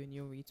retweet you and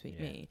you'll retweet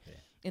me. Yeah.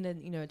 In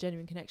a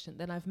genuine connection.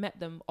 Then I've met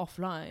them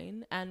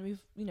offline and we've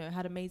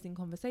had amazing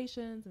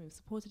conversations and we've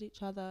supported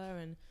each other.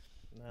 And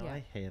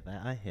I hear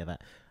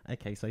that.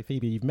 Okay, so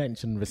Phoebe, you've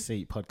mentioned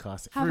Receipt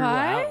Podcast Have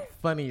throughout. I?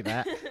 Funny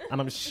that.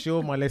 And I'm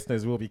sure my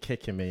listeners will be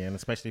kicking me, and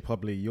especially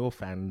probably your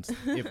fans,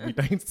 if we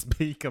don't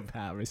speak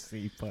about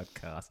Receipt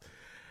Podcast.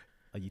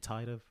 Are you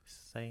tired of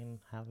saying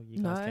how you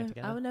guys came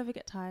together? I will never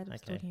get tired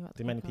of talking about.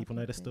 Do many people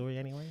know the story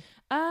anyway?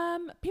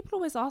 People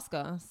always ask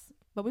us,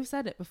 but we've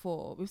said it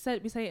before. We say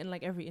it in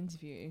like every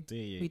interview. Do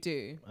you? We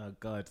do. Oh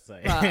God,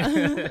 say.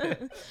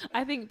 But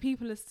I think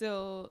people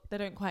they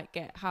don't quite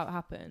get how it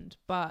happened.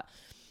 But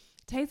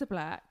Taser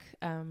Black,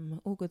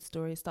 all good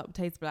stories start with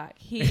Taser Black.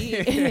 He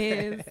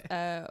is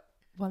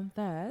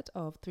 1/3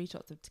 of 3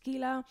 Shots of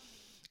Tequila,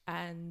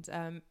 and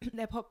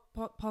their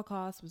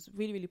podcast was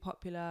really, really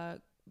popular,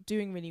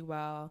 doing really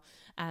well,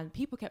 and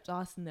people kept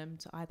asking them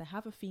to either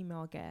have a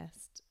female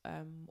guest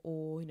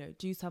or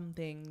do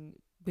something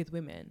with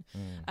women.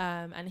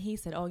 And he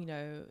said,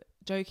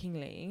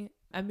 jokingly,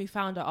 and we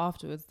found out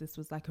afterwards this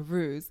was like a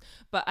ruse,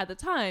 but at the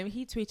time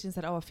he tweeted and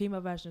said, a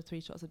female version of 3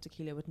 Shots of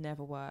Tequila would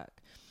never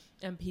work.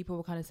 And people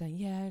were kind of saying,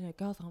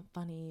 girls aren't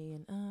funny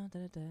and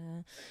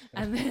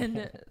and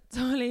then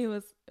Tolly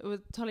was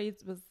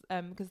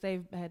because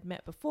they had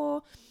met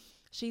before.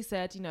 She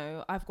said,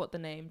 I've got the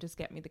name, just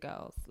get me the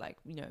girls. Like,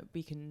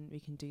 we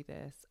can do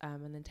this.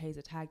 And then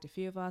Taser tagged a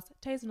few of us.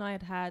 Taser and I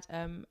had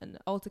an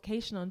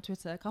altercation on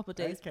Twitter a couple of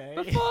days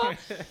before.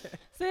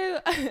 So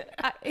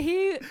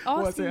he asked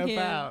What's it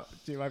about?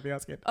 Do you mind me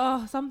asking?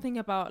 Oh, something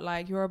about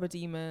like Yoruba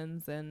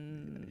demons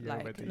and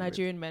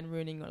Nigerian men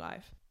ruining your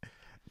life.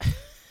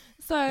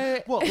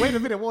 So what? Wait a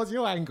minute. What was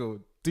your angle?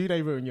 Do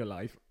they ruin your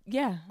life?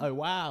 Yeah. Oh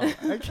wow.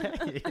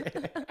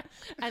 Okay.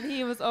 And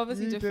he was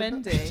obviously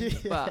defending,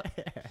 but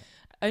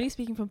only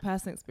speaking from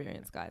personal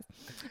experience, guys.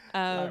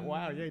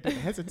 Wow. Yeah, you didn't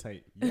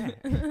hesitate. Yeah.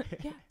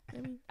 Yeah. I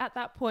mean, at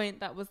that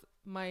point, that was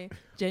my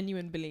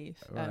genuine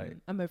belief. Right.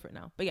 I'm over it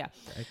now, but yeah.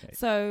 Okay.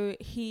 So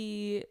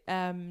he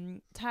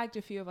tagged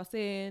a few of us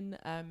in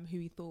who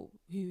he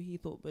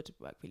thought would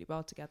work really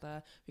well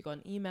together. We got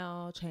an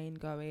email chain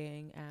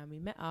going, and we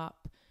met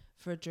up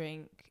for a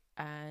drink,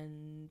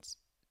 and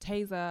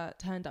Taser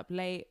turned up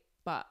late,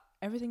 but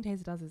everything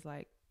Taser does is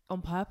like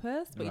on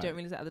purpose, but you don't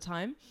realize it at the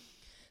time.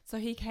 So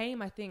he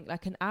came, I think,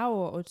 like an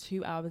hour or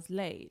 2 hours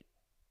late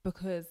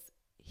because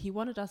he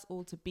wanted us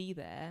all to be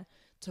there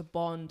to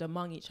bond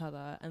among each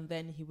other, and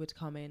then he would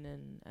come in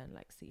and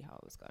like see how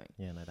it was going.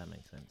 Yeah, no, that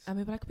makes sense. And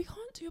we were like, we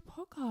can't do a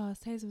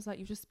podcast. Taser was like,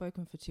 you've just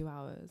spoken for 2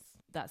 hours.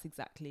 That's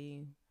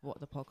exactly what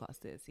the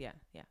podcast is. Yeah.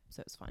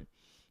 So it's fine.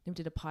 Then we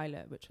did a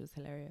pilot, which was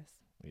hilarious.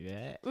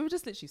 Yeah. We were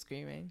just literally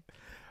screaming.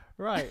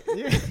 Right.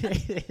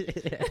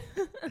 Yeah.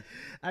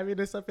 I mean,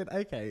 there's something.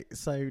 Okay,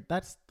 so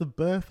that's the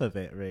birth of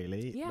it,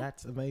 really. Yeah.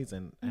 That's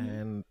amazing. Mm-hmm.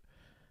 And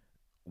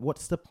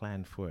what's the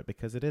plan for it?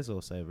 Because it is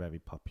also a very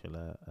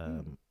popular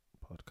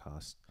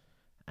podcast.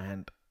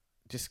 And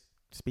just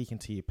speaking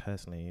to you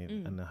personally,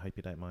 and I hope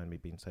you don't mind me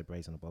being so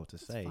brazen and bold to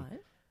say,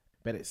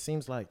 but it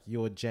seems like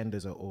your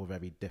agendas are all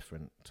very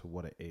different to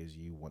what it is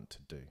you want to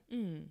do.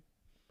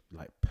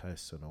 Like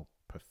personal,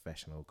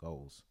 professional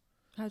goals.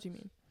 How do you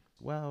mean?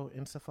 Well,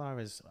 insofar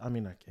as, I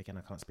mean, again,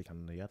 I can't speak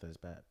on the others,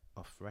 but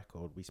off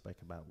record, we spoke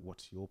about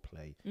what's your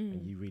play,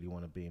 and you really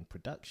want to be in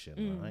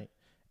production, right?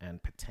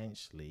 And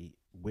potentially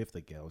with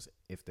the girls,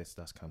 if this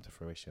does come to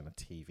fruition, a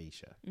TV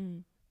show.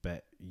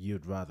 But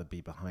you'd rather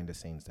be behind the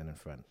scenes than in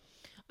front.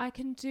 I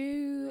can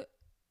do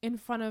in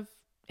front of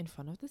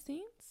the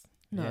scenes.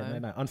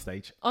 No, on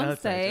stage. On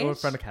stage. Or in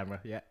front of camera,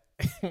 yeah.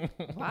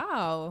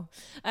 Wow.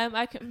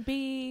 I can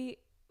be,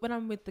 when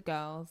I'm with the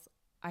girls,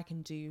 I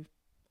can do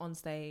on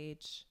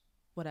stage,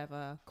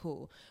 whatever,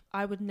 cool.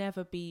 I would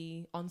never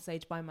be on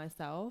stage by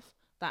myself.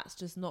 That's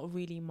just not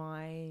really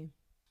my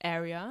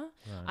area.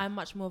 Right. I'm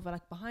much more of a,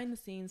 like, behind the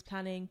scenes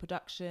planning,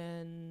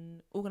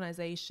 production,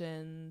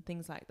 organization,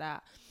 things like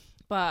that.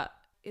 But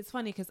it's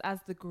funny because as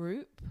the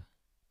group,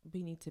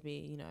 we need to be,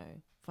 you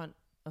know, front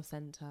of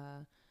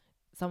center.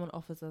 Someone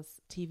offers us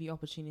TV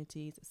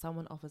opportunities,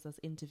 someone offers us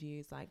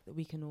interviews, like,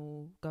 we can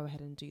all go ahead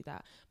and do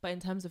that. But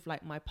in terms of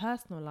like my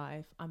personal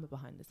life, I'm a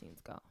behind the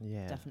scenes girl.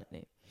 Yeah,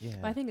 definitely. Yeah.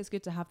 But I think it's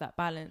good to have that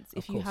balance.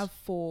 If you have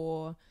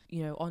 4,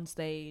 you know, on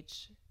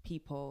stage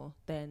people,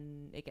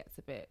 then it gets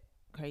a bit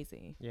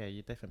crazy. Yeah,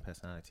 you're different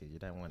personalities. You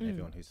don't want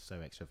everyone who's so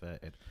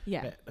extroverted.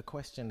 Yeah. But the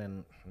question,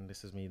 and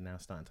this is me now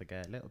starting to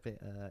get a little bit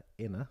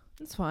inner.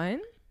 It's fine.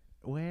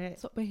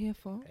 That's what we're here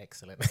for.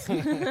 Excellent.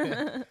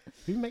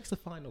 Who makes the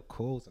final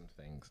calls and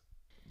things?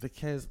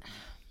 Because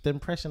the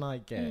impression I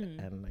get,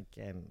 and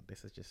again,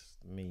 this is just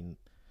mean,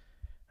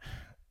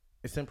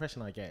 it's the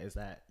impression I get is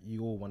that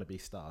you all want to be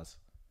stars,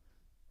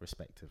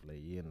 respectively,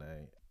 you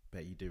know,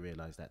 but you do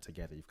realise that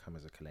together you've come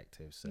as a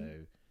collective,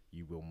 so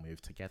you will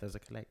move together as a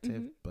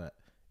collective. But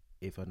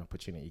if an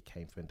opportunity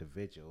came for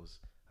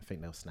individuals, I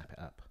think they'll snap it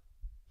up.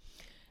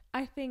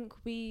 I think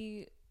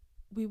we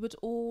would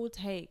all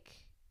take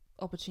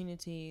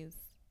opportunities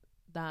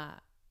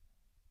that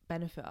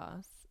benefit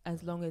us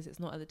as long as it's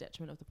not at the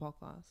detriment of the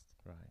podcast.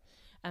 Right.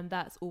 And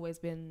that's always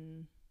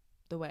been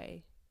the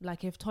way.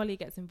 Like, if Tolly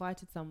gets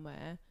invited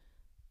somewhere,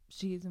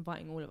 she's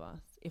inviting all of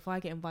us. If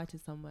I get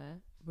invited somewhere,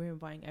 we're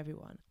inviting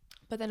everyone.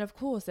 But then, of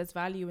course, there's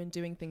value in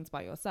doing things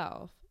by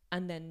yourself.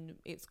 And then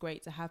it's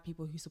great to have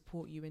people who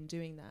support you in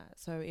doing that.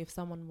 So if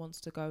someone wants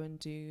to go and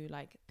do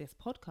like this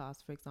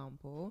podcast, for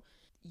example,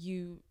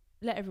 you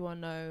let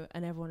everyone know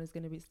and everyone is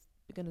going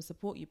to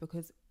support you,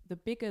 because the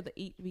bigger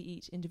we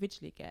each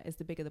individually get is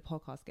the bigger the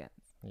podcast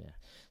gets. Yeah.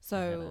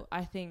 So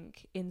I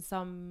think in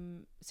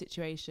some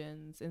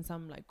situations, in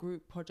some like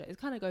group projects, it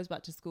kind of goes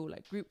back to school,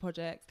 like group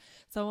projects,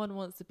 someone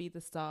wants to be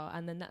the star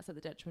and then that's at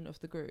the detriment of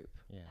the group.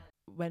 Yeah.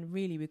 When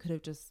really we could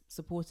have just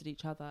supported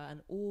each other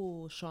and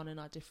all shone in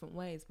our different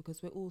ways,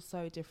 because we're all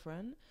so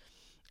different.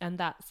 And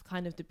that's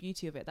kind of the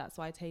beauty of it. That's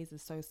why Taze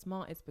is so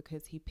smart, is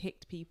because he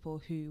picked people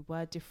who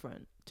were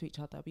different to each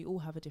other. We all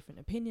have a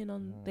different opinion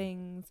on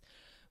things.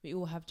 We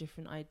all have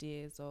different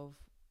ideas of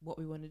what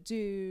we want to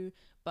do.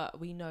 But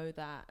we know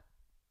that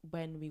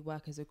when we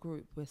work as a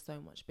group, we're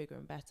so much bigger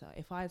and better.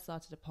 If I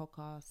started a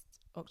podcast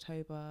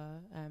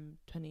October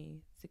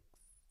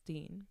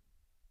 2016,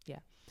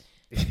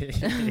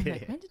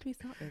 like, when did we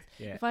start this?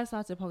 Yeah. If I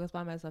started a podcast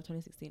by myself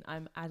 2016,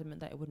 I'm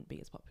adamant that it wouldn't be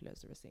as popular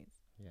as The Receipts.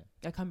 Yeah.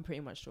 Like, I'm pretty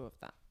much sure of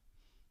that.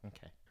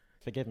 Okay.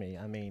 Forgive me.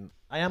 I mean,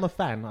 I am a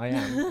fan. I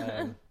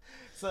am.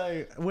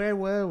 So where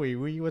were we?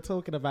 We were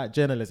talking about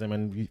journalism,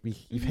 and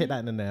you've hit that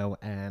in the nail.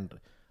 And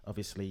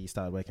obviously you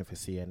started working for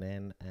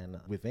CNN, and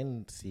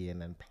within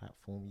CNN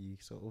platform, you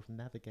sort of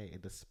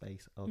navigated the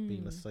space of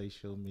being a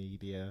social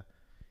media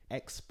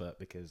expert,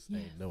 because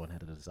no one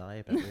had a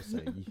desire, but also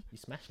you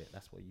smash it.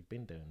 That's what you've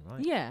been doing,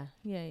 right? Yeah.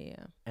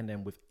 And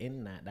then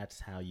within that,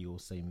 that's how you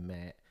also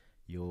met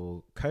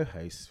your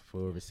co-host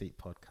for Receipt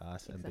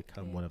Podcast and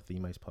become one of the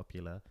most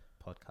popular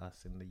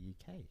podcasts in the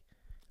UK.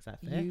 Is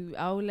that fair?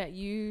 I'll let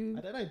you.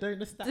 I don't know. Don't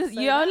just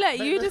I'll let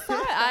you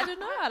decide. I don't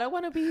know. I don't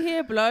want to be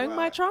here blowing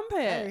my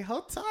trumpet. Hey,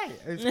 hold tight.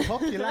 It's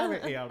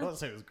popularity. I'm not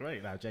saying it's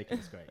great. No, Jacob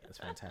is great. It's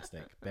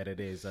fantastic. But it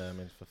is,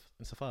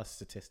 insofar as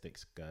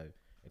statistics go,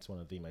 it's one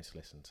of the most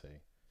listened to,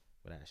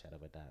 without a shadow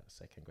of a doubt.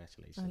 So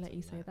congratulations. I'll let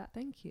you say that.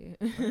 Thank you.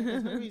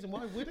 There's no reason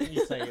why wouldn't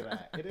you say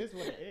that? It is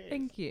what it is.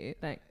 Thank you.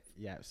 Thanks.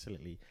 Yeah,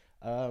 absolutely.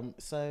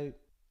 So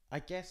I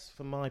guess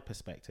from my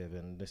perspective,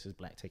 and this is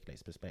Black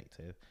Ticulate's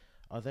perspective,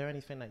 are there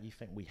anything that you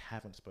think we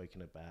haven't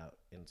spoken about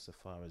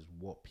insofar as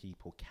what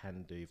people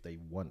can do if they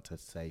want to,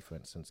 say, for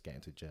instance, get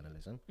into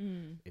journalism,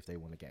 if they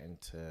want to get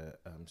into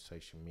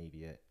social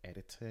media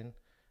editing?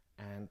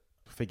 And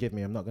forgive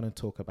me, I'm not going to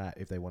talk about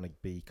if they want to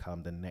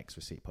become the next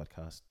Receipt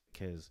Podcast,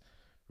 because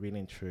really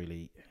and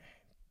truly,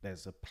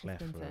 there's a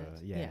plethora.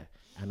 Yeah.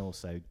 And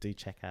also, do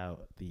check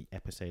out the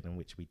episode in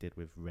which we did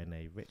with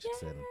Renee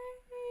Richardson.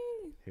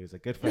 Yay! who's a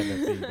good friend of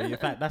Phoebe. In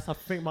fact, that's I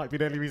think might be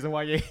the only reason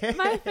why you're here.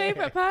 My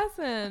favourite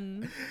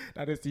person.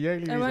 That is the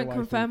only reason why. I won't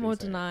confirm or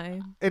Phoebe's here.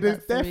 deny. It is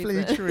That's the definitely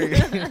reason. true.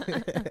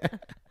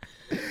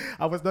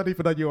 I was not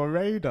even on your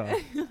radar,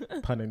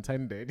 pun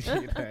intended,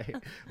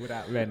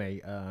 without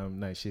Renee.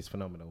 No, she's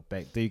phenomenal.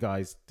 But do you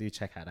guys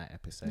check out that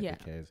episode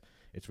because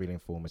it's really She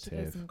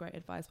informative. gave some great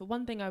advice. But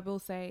one thing I will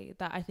say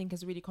that I think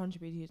has really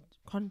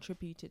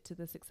contributed to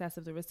the success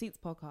of the Receipts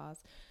podcast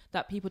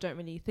that people don't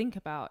really think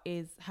about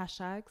is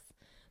hashtags.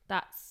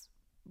 That's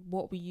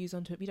what we use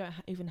on Twitter. We don't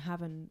even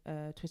have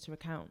a Twitter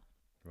account.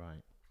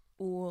 Right.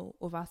 All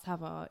of us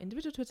have our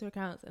individual Twitter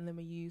accounts, and then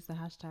we use the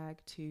hashtag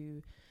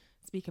to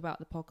speak about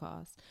the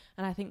podcast.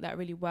 And I think that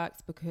really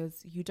works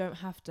because you don't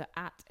have to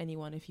 @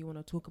 anyone if you want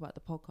to talk about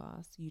the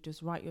podcast. You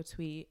just write your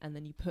tweet and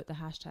then you put the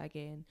hashtag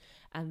in,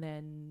 and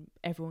then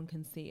everyone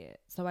can see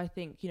it. So I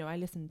think, I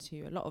listen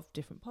to a lot of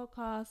different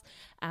podcasts,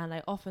 and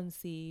I often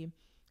see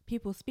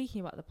people speaking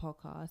about the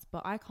podcast,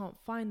 but I can't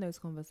find those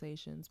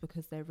conversations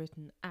because they're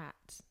written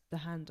at the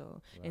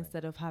handle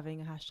instead of having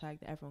a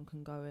hashtag that everyone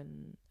can go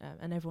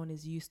and everyone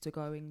is used to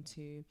going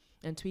to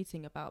and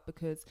tweeting about.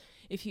 Because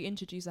if you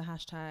introduce a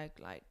hashtag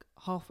like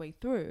halfway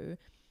through,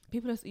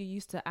 people are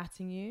used to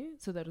 @ing you,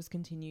 so they'll just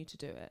continue to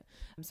do it.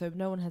 So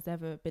no one has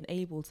ever been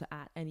able to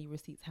 @ any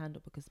Receipts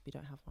handle because we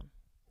don't have one.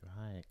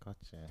 Right,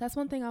 gotcha. That's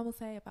one thing I will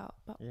say about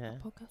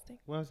podcasting.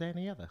 Well, is there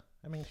any other?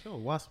 I mean, sure.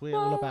 Whilst we're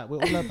all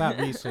about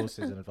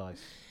resources and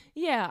advice.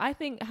 Yeah, I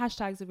think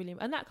hashtags are really,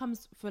 and that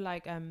comes for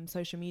like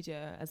social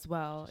media as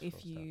well. Just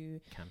If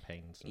you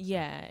campaigns.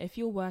 And if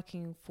you're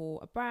working for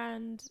a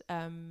brand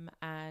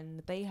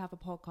and they have a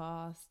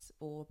podcast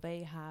or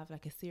they have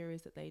like a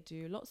series that they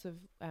do, lots of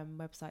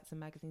websites and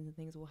magazines and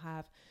things will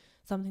have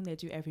something they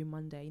do every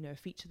Monday, a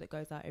feature that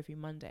goes out every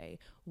Monday.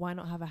 Why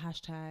not have a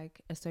hashtag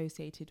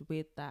associated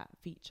with that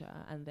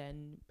feature, and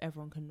then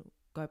everyone can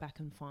go back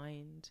and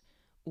find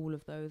all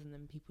of those, and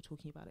then people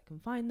talking about it can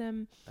find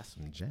them. That's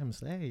some gems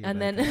there.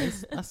 And then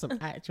that's some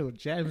actual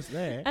gems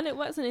there. And it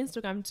works on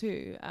Instagram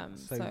too.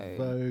 So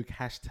Vogue,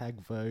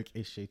 #Vogue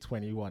issue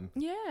 21.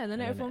 Yeah, and then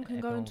everyone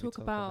can go and talk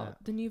about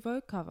that. the new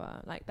Vogue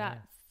cover. Like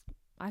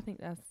I think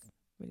that's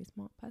really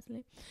smart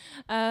personally.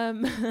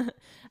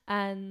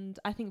 And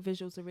I think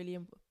visuals are really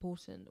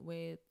important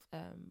with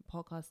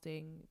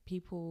podcasting.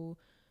 People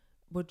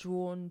were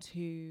drawn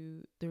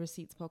to the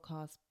Receipts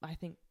podcast, I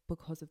think,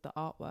 because of the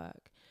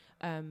artwork.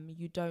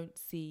 You don't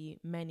see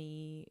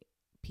many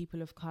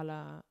people of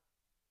color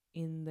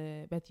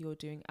in whether you're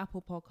doing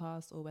Apple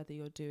Podcasts or whether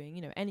you're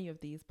doing, any of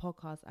these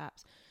podcast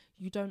apps.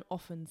 You don't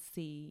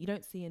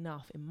see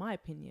enough, in my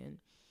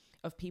opinion,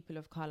 of people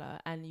of color,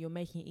 and you're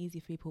making it easy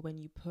for people when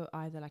you put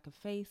either like a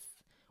face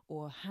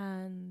or a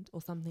hand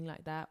or something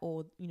like that,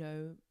 or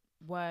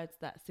words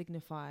that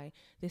signify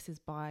this is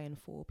by and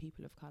for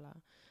people of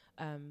color.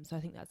 So I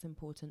think that's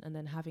important, and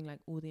then having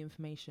like all the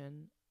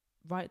information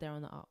right there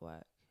on the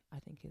artwork, I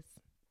think is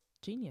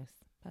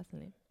genius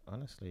personally.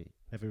 Honestly,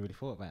 never really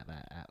thought about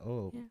that at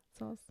all. Yeah,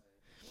 sauce.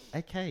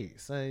 Okay,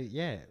 so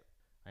I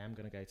am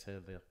going to go to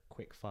the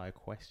quick fire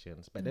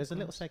questions, but there's a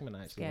little segment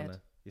I actually want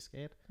to. You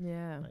scared?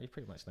 Yeah. No, you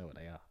pretty much know what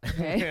they are.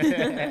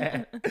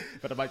 Okay.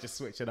 But I might just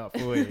switch it up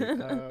for you.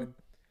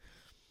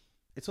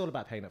 It's all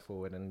about paying it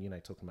forward and,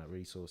 talking about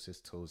resources,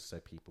 tools, so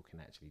people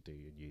can actually do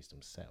and use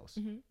themselves.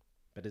 Mm-hmm.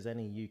 But is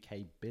any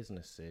UK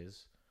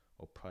businesses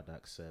or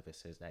product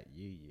services that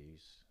you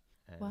use?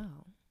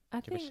 Wow.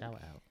 Give a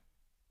shout out.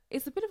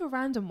 It's a bit of a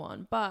random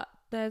one, but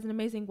there's an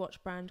amazing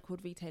watch brand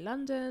called Vitae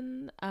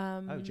London.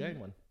 Do you own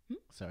one?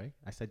 Sorry,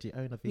 I said you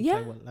own a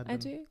Vitae London. I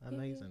do.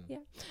 Amazing. Yeah.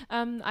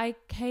 I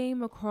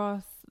came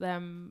across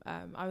them.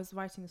 I was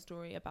writing a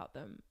story about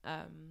them,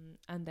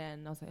 and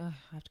then I was like, oh,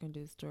 I have to go and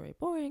do this story.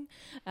 Boring.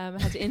 I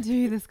had to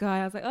interview this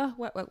guy. I was like, oh,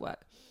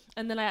 work.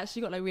 And then I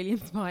actually got like really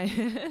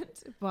inspired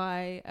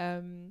by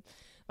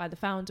the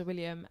founder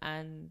William,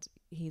 and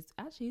he's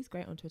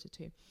great on Twitter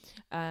too.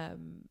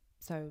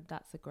 So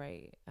that's a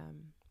great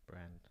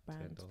brand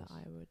that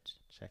I would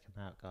check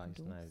him out, guys.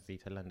 endorse. No,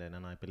 Vitae London,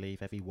 and I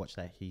believe every watch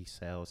that he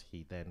sells,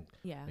 he then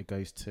it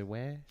goes to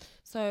where?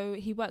 So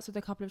he works with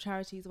a couple of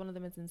charities. One of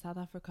them is in South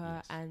Africa,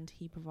 Yes. and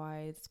he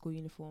provides school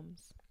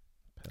uniforms.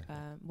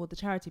 Perfect. The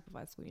charity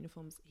provides school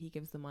uniforms. He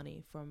gives the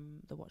money from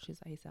the watches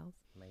that he sells.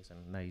 Amazing.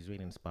 No, he's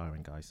really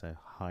inspiring, guys. So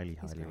highly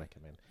great.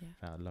 recommend.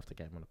 Yeah. I'd love to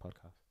get him on the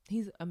podcast.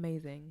 He's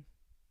amazing.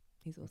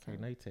 He's awesome.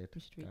 Okay, noted.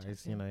 We should reach out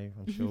Guys, to him.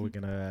 I'm sure we're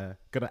gonna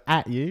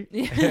at you.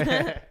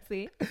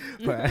 See?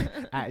 Put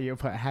at you,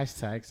 put a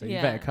hashtag. So you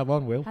Yeah. better come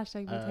on, Will.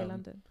 Hashtag Vitae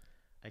London.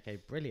 Okay,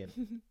 brilliant.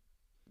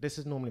 This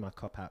is normally my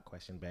cop-out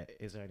question, but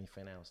is there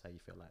anything else that you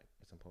feel like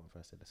it's important for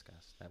us to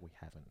discuss that we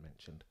haven't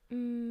mentioned?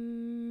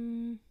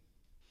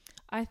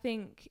 I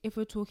think if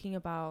we're talking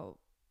about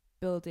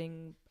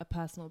building a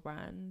personal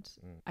brand,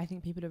 I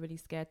think people are really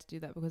scared to do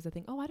that because they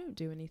think, oh, I don't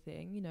do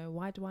anything.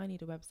 Why do I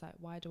need a website?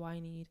 Why do I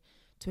need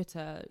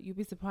Twitter? You'll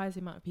be surprised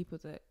the amount of people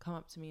that come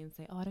up to me and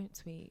say, oh, I don't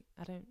tweet.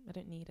 I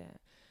don't need it.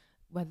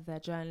 Whether they're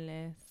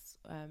journalists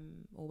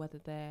or whether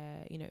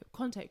they're,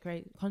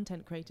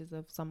 content creators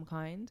of some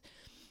kind.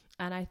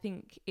 And I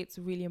think it's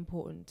really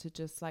important to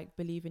just like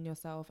believe in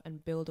yourself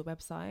and build a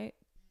website,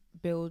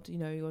 build, you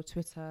know, your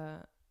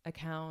Twitter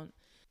account,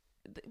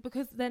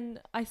 because then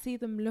I see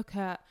them look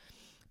at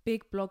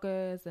big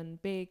bloggers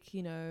and big,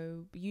 you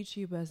know,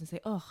 YouTubers and say,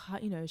 oh, how,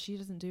 you know, she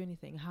doesn't do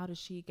anything. How does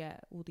she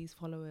get all these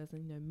followers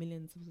and, you know,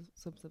 millions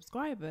of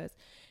subscribers?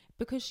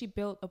 Because she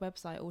built a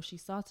website, or she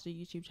started a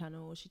YouTube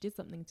channel, or she did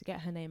something to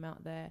get her name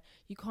out there.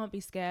 You can't be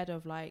scared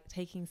of like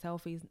taking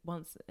selfies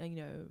once, you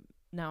know,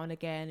 now and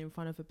again in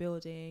front of a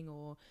building,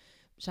 or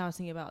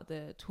shouting about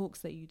the talks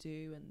that you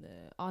do and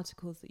the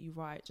articles that you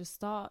write. Just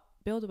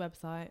build a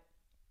website,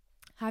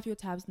 have your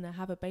tabs in there,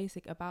 have a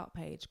basic about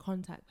page,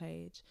 contact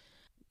page.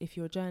 If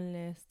you're a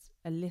journalist,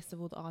 a list of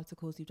all the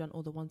articles you've done,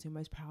 all the ones you're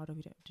most proud of.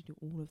 You don't have to do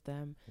all of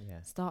them.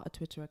 Yeah. Start a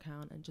Twitter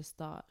account and just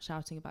start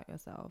shouting about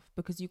yourself,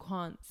 because you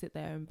can't sit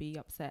there and be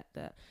upset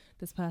that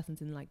this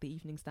person's in like the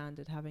Evening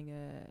Standard having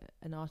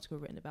an article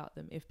written about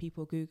them if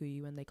people Google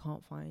you and they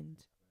can't find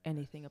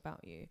anything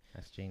about you.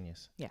 That's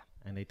genius. Yeah.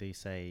 And they do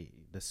say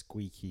the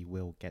squeaky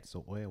wheel gets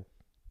the oil.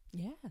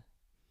 Yeah. Do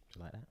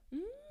you like that?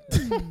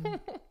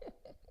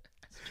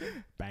 It's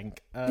true.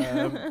 Bank.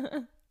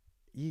 Again,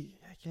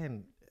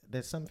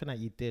 there's something that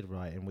you did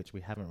right in which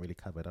we haven't really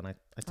covered, and I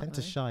tend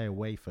to shy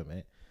away from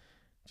it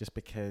just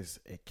because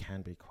it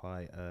can be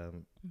quite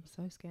I'm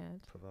so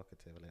scared.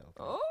 provocative a little bit.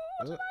 Oh,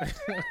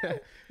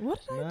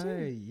 what did I do? No,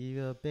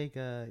 you're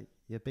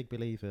a big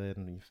believer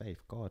in your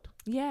faith, God.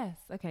 Yes.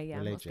 Okay. Yeah.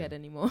 Religion. I'm not scared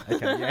anymore.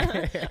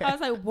 Okay, yeah. I was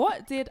like,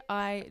 what did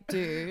I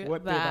do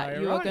that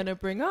you were going to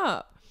bring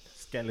up?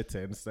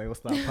 Skeletons, they will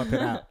start popping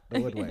out the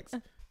woodworks.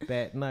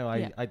 But no,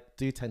 I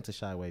do tend to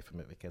shy away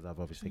from it because I've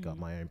obviously got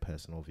my own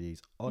personal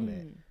views on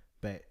it.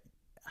 But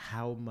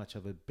how much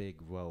of a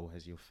big role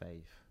has your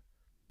faith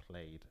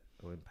played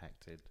or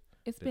impacted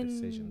the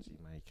decisions you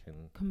make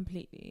and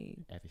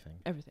completely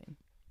everything?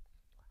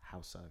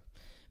 How so?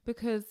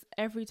 Because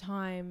every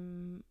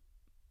time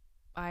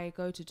I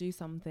go to do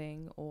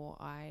something, or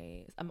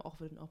I'm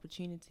offered an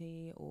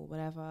opportunity or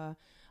whatever,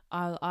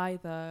 I'll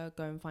either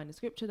go and find a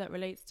scripture that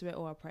relates to it,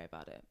 or I'll pray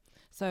about it.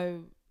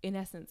 So in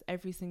essence,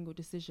 every single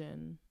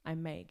decision I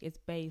make is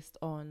based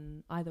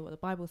on either what the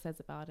Bible says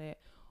about it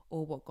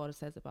or what God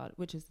says about it,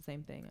 which is the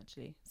same thing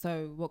actually.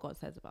 So what God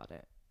says about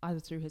it, either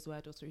through his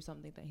word or through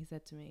something that he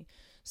said to me.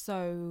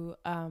 So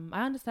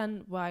I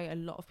understand why a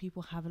lot of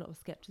people have a lot of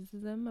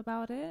skepticism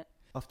about it.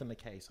 Often the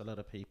case, a lot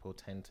of people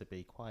tend to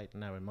be quite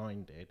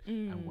narrow-minded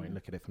and won't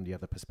look at it from the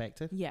other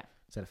perspective. Yeah.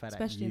 So the fact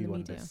especially that you in the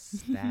media.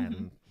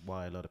 understand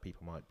why a lot of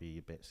people might be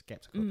a bit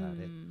skeptical about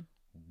it,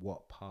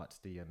 what parts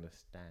do you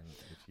understand,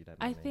 if you don't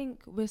mind? I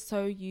think we're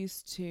so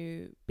used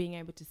to being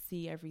able to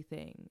see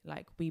everything.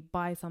 Like we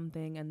buy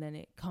something and then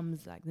it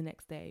comes like the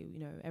next day, you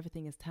know,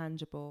 everything is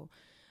tangible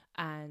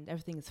and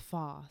everything is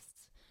fast.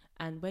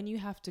 And when you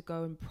have to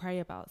go and pray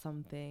about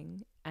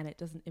something and it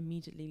doesn't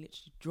immediately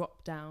literally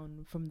drop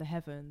down from the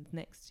heavens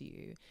next to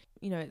you,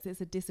 you know,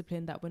 it's a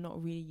discipline that we're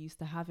not really used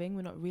to having.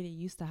 We're not really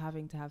used to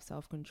having to have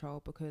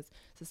self-control, because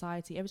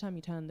society, every time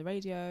you turn on the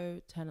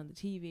radio, turn on the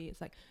TV,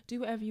 it's like,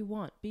 do whatever you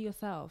want, be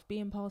yourself, be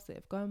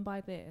impulsive, go and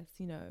buy this,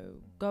 you know,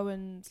 go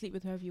and sleep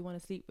with whoever you want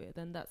to sleep with,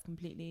 and that's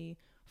completely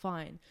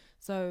fine.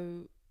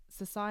 So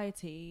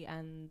society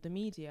and the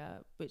media,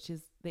 which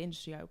is the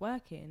industry I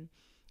work in,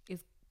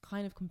 is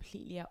kind of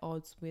completely at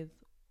odds with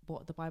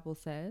what the Bible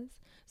says.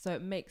 So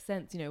it makes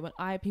sense, you know,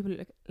 when people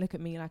look at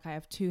me like I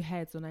have two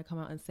heads when I come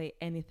out and say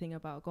anything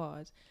about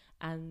God,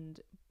 and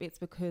it's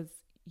because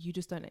you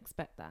just don't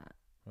expect that.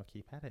 Well,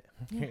 keep at it.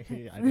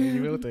 Yeah. I know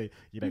you will do.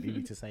 You don't need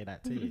me to say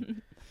that to you.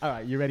 All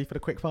right, you ready for the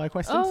quick fire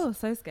questions? Oh,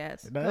 so scared.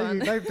 No,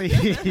 you don't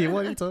be.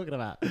 What are you talking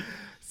about?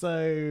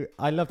 So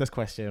I love this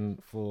question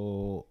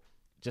for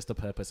just the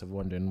purpose of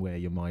wondering where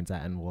your mind's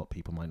at and what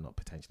people might not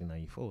potentially know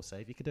you for. So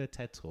if you could do a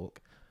TED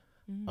Talk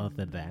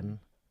other than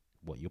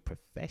what your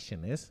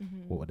profession is,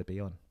 what would it be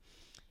on?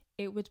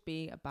 It would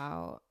be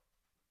about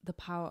the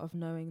power of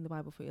knowing the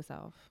Bible for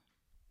yourself.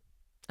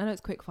 I know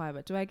it's quick fire,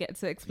 but do I get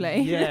to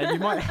explain? Yeah, you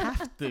might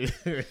have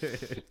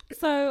to.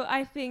 So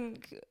I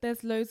think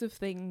there's loads of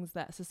things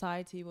that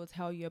society will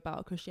tell you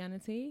about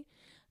Christianity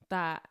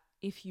that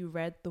if you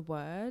read the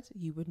word,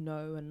 you would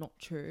know are not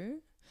true.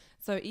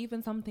 So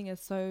even something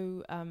as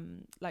so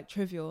like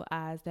trivial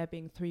as there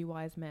being 3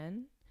 wise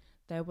men,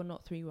 there were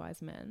not 3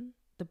 wise men.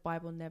 The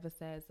Bible never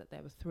says that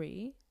there were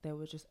 3. There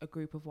was just a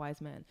group of wise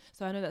men.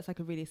 So I know that's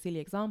like a really silly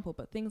example,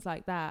 but things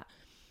like that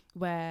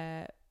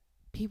where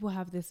people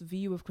have this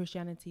view of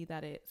Christianity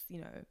that it's,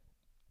 you know,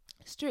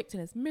 strict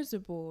and it's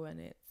miserable and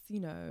it's, you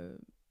know,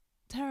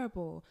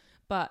 terrible.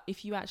 But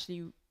if you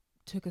actually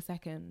took a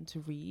second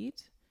to read,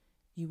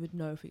 you would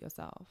know for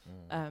yourself.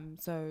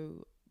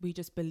 So we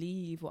just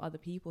believe what other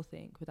people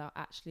think without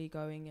actually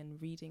going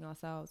and reading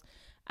ourselves.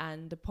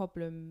 And the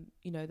problem,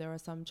 you know, there are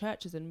some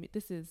churches, and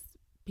this is,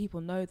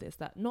 people know this,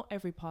 that not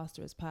every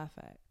pastor is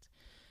perfect.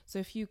 So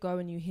if you go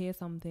and you hear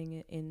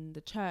something in the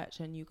church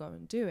and you go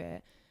and do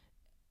it,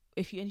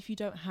 if you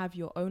don't have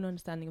your own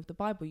understanding of the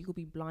Bible, you could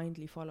be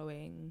blindly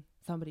following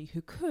somebody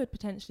who could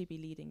potentially be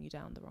leading you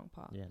down the wrong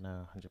path. Yeah,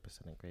 no,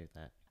 100% agree with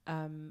that.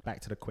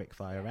 Back to the quick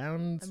fire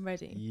round. I'm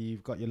ready.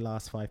 You've got your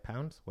last £5.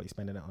 What are you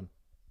spending it on?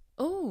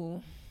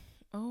 Oh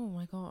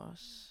my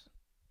gosh.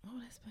 What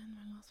would I spend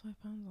my last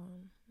 £5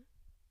 on?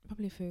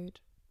 Probably food.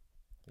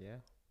 Yeah.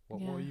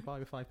 What will you buy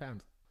with £5?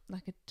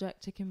 Like a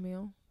jerk chicken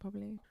meal,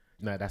 probably.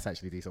 No, that's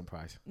actually a decent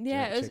price.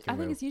 Yeah, I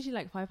think it's usually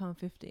like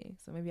 £5.50.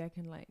 So maybe I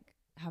can like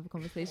have a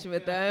conversation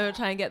with them,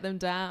 try and get them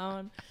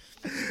down.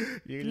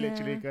 You're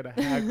literally gonna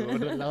haggle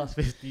the last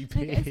 50p.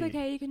 Like, it's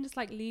okay, you can just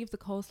like leave the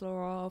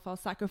coleslaw off. I'll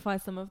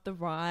sacrifice some of the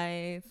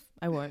rice.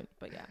 I won't,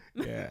 but yeah.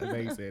 Yeah,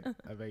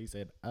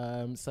 amazing.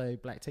 So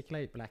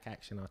Blacticulate, Black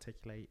Action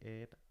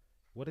Articulated.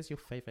 What is your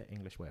favorite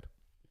English word?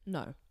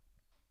 No.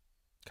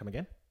 Come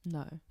again?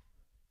 No.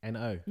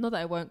 N-O. Not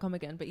that I won't come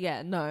again, but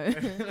yeah, no.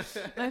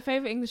 My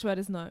favorite English word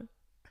is no.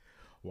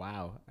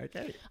 Wow.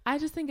 Okay. I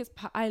just think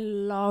I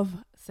love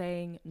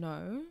saying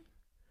no.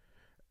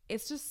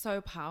 It's just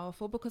so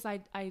powerful because I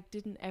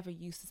didn't ever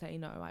used to say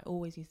no. I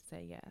always used to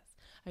say yes.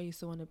 I used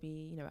to want to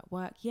be, at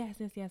work. Yes,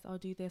 I'll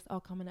do this. I'll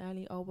come in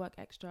early. I'll work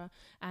extra.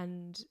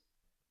 And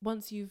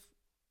once you've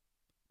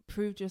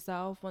proved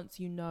yourself, once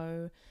you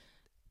know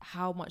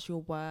how much you're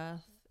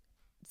worth,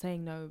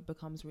 saying no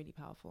becomes really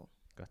powerful.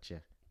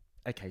 Gotcha.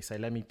 Okay, so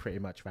let me pretty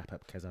much wrap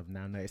up because I've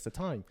now noticed the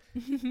time.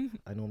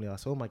 I normally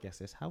ask all my guests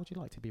this: how would you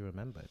like to be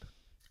remembered?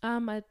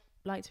 I'd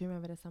like to be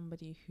remembered as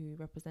somebody who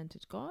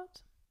represented God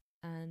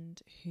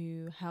and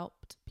who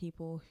helped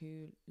people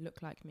who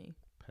look like me.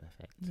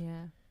 Perfect.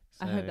 Yeah.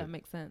 So, I hope that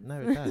makes sense.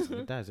 No, it does.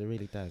 It does. It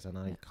really does. And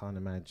I can't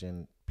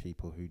imagine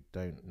people who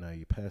don't know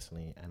you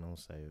personally and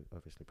also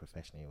obviously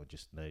professionally or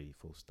just know you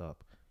full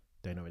stop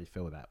don't already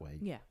feel that way.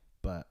 Yeah.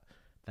 But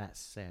that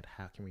said,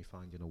 how can we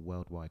find you on the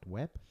World Wide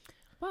Web?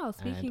 Well,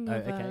 speaking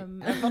of...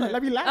 Hold on,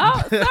 let me land.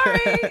 Oh,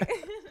 sorry.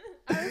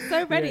 I was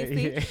so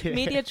ready. See,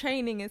 media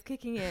training is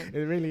kicking in. It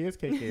really is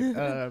kicking.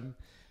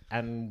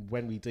 And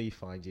when we do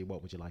find you,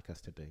 what would you like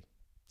us to do?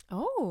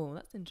 Oh,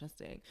 that's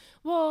interesting.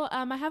 Well,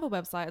 I have a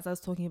website, as I was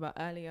talking about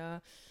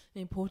earlier,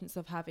 the importance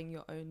of having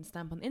your own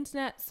stamp on the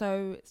internet.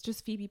 So it's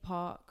just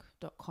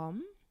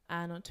phoebepark.com.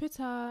 And on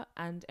Twitter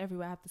and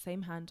everywhere, I have the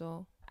same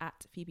handle,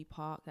 at Phoebe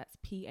Park. That's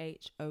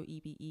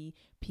PhoebeParke.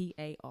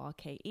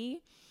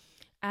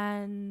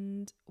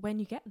 And when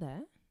you get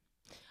there,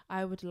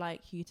 I would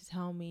like you to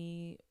tell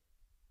me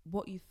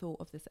what you thought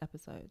of this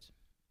episode.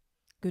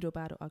 Good or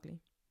bad or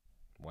ugly.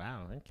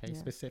 Wow, okay, Yeah.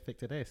 Specific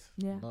to this.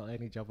 Yeah. Not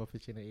any job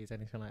opportunities,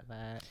 anything like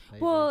that.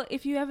 Maybe. Well,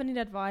 if you ever need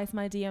advice,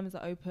 my DMs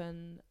are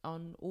open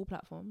on all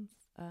platforms.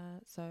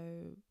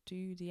 So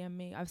do DM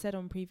me. I've said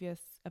on previous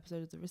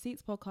episodes of the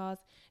Receipts podcast,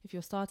 if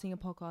you're starting a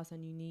podcast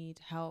and you need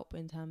help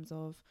in terms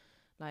of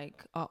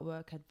like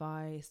artwork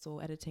advice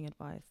or editing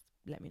advice,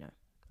 let me know.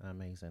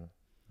 Amazing.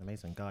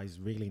 Guys,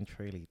 really and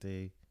truly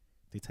do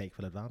take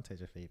full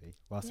advantage of Phoebe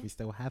whilst we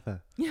still have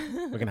her.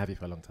 We're going to have you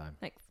for a long time.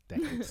 Thanks.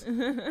 Decades.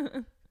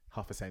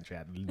 Half a century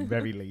at the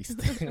very least.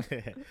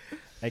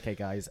 Okay,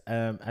 guys.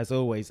 As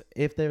always,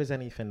 if there is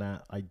anything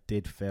that I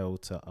did fail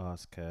to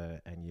ask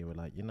her and you were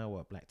like, you know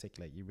what,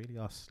 Blacticulate, you really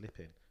are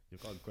slipping.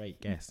 You've got a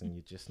great guest and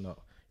you're just not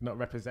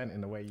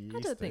representing the way you used to.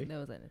 I don't think there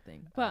was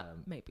anything, but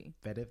maybe.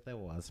 But if there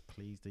was,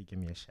 please do give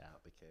me a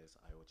shout because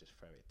I will just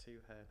throw it to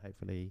her.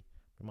 Hopefully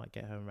we might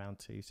get her around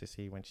too to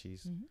see when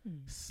she's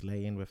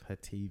slaying with her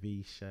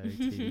TV show,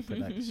 TV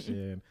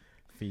production,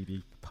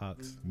 Phoebe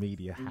Park's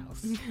Media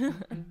House.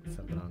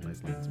 Something along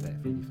those lines. But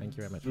Phoebe, thank you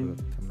very much for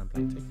coming on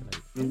Blacticulate.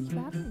 Thank you for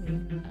having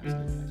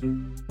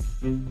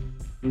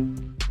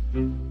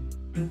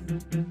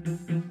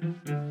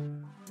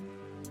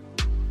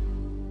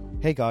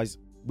me. Hey guys,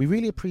 we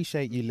really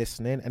appreciate you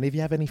listening, and if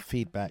you have any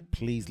feedback,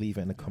 please leave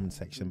it in the comment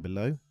section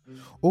below.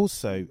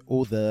 Also,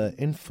 all the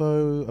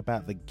info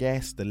about the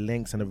guests, the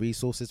links and the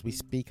resources we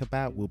speak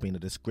about will be in the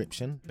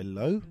description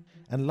below.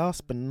 And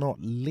last but not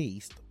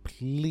least,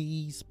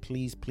 please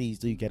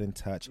do get in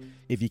touch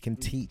if you can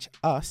teach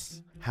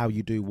us how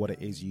you do what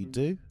it is you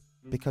do.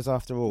 Because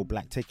after all,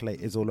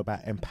 Blacticulate is all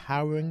about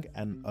empowering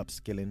and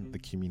upskilling the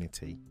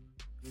community.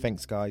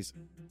 Thanks guys,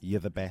 you're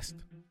the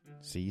best.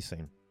 See you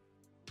soon.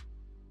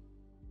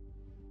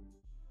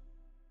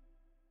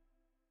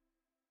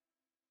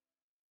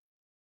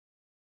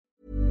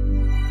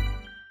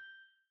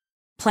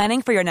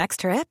 Planning for your next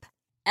trip?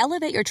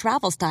 Elevate your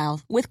travel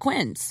style with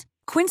Quince.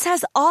 Quince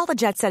has all the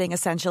jet-setting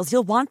essentials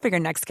you'll want for your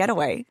next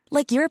getaway,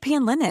 like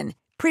European linen,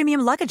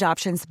 premium luggage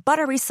options,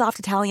 buttery soft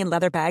Italian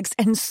leather bags,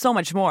 and so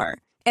much more.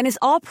 And is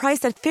all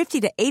priced at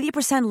 50 to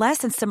 80% less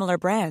than similar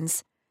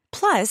brands.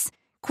 Plus,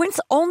 Quince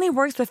only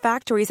works with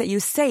factories that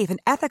use safe and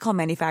ethical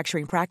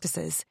manufacturing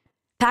practices.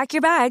 Pack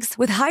your bags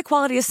with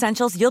high-quality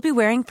essentials you'll be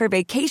wearing for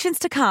vacations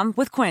to come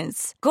with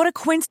Quince. Go to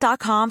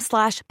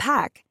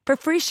quince.com/pack for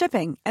free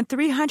shipping and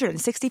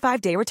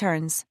 365-day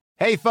returns.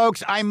 Hey,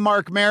 folks, I'm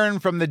Mark Maron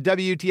from the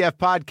WTF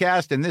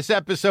Podcast, and this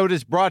episode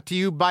is brought to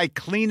you by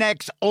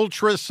Kleenex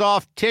Ultra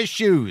Soft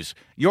Tissues.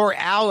 your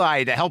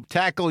ally to help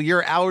tackle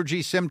your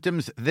allergy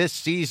symptoms this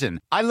season.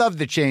 I love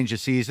the change of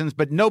seasons,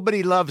 but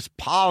nobody loves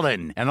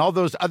pollen and all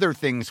those other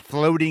things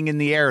floating in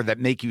the air that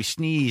make you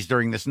sneeze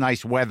during this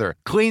nice weather.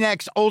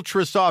 Kleenex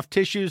Ultra Soft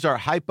Tissues are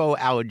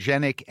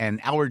hypoallergenic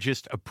and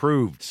allergist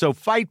approved. So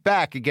fight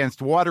back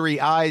against watery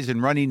eyes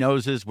and runny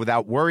noses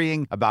without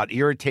worrying about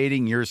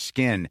irritating your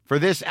skin. For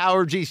this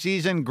allergy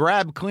season,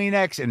 grab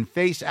Kleenex and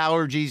face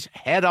allergies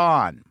head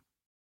on.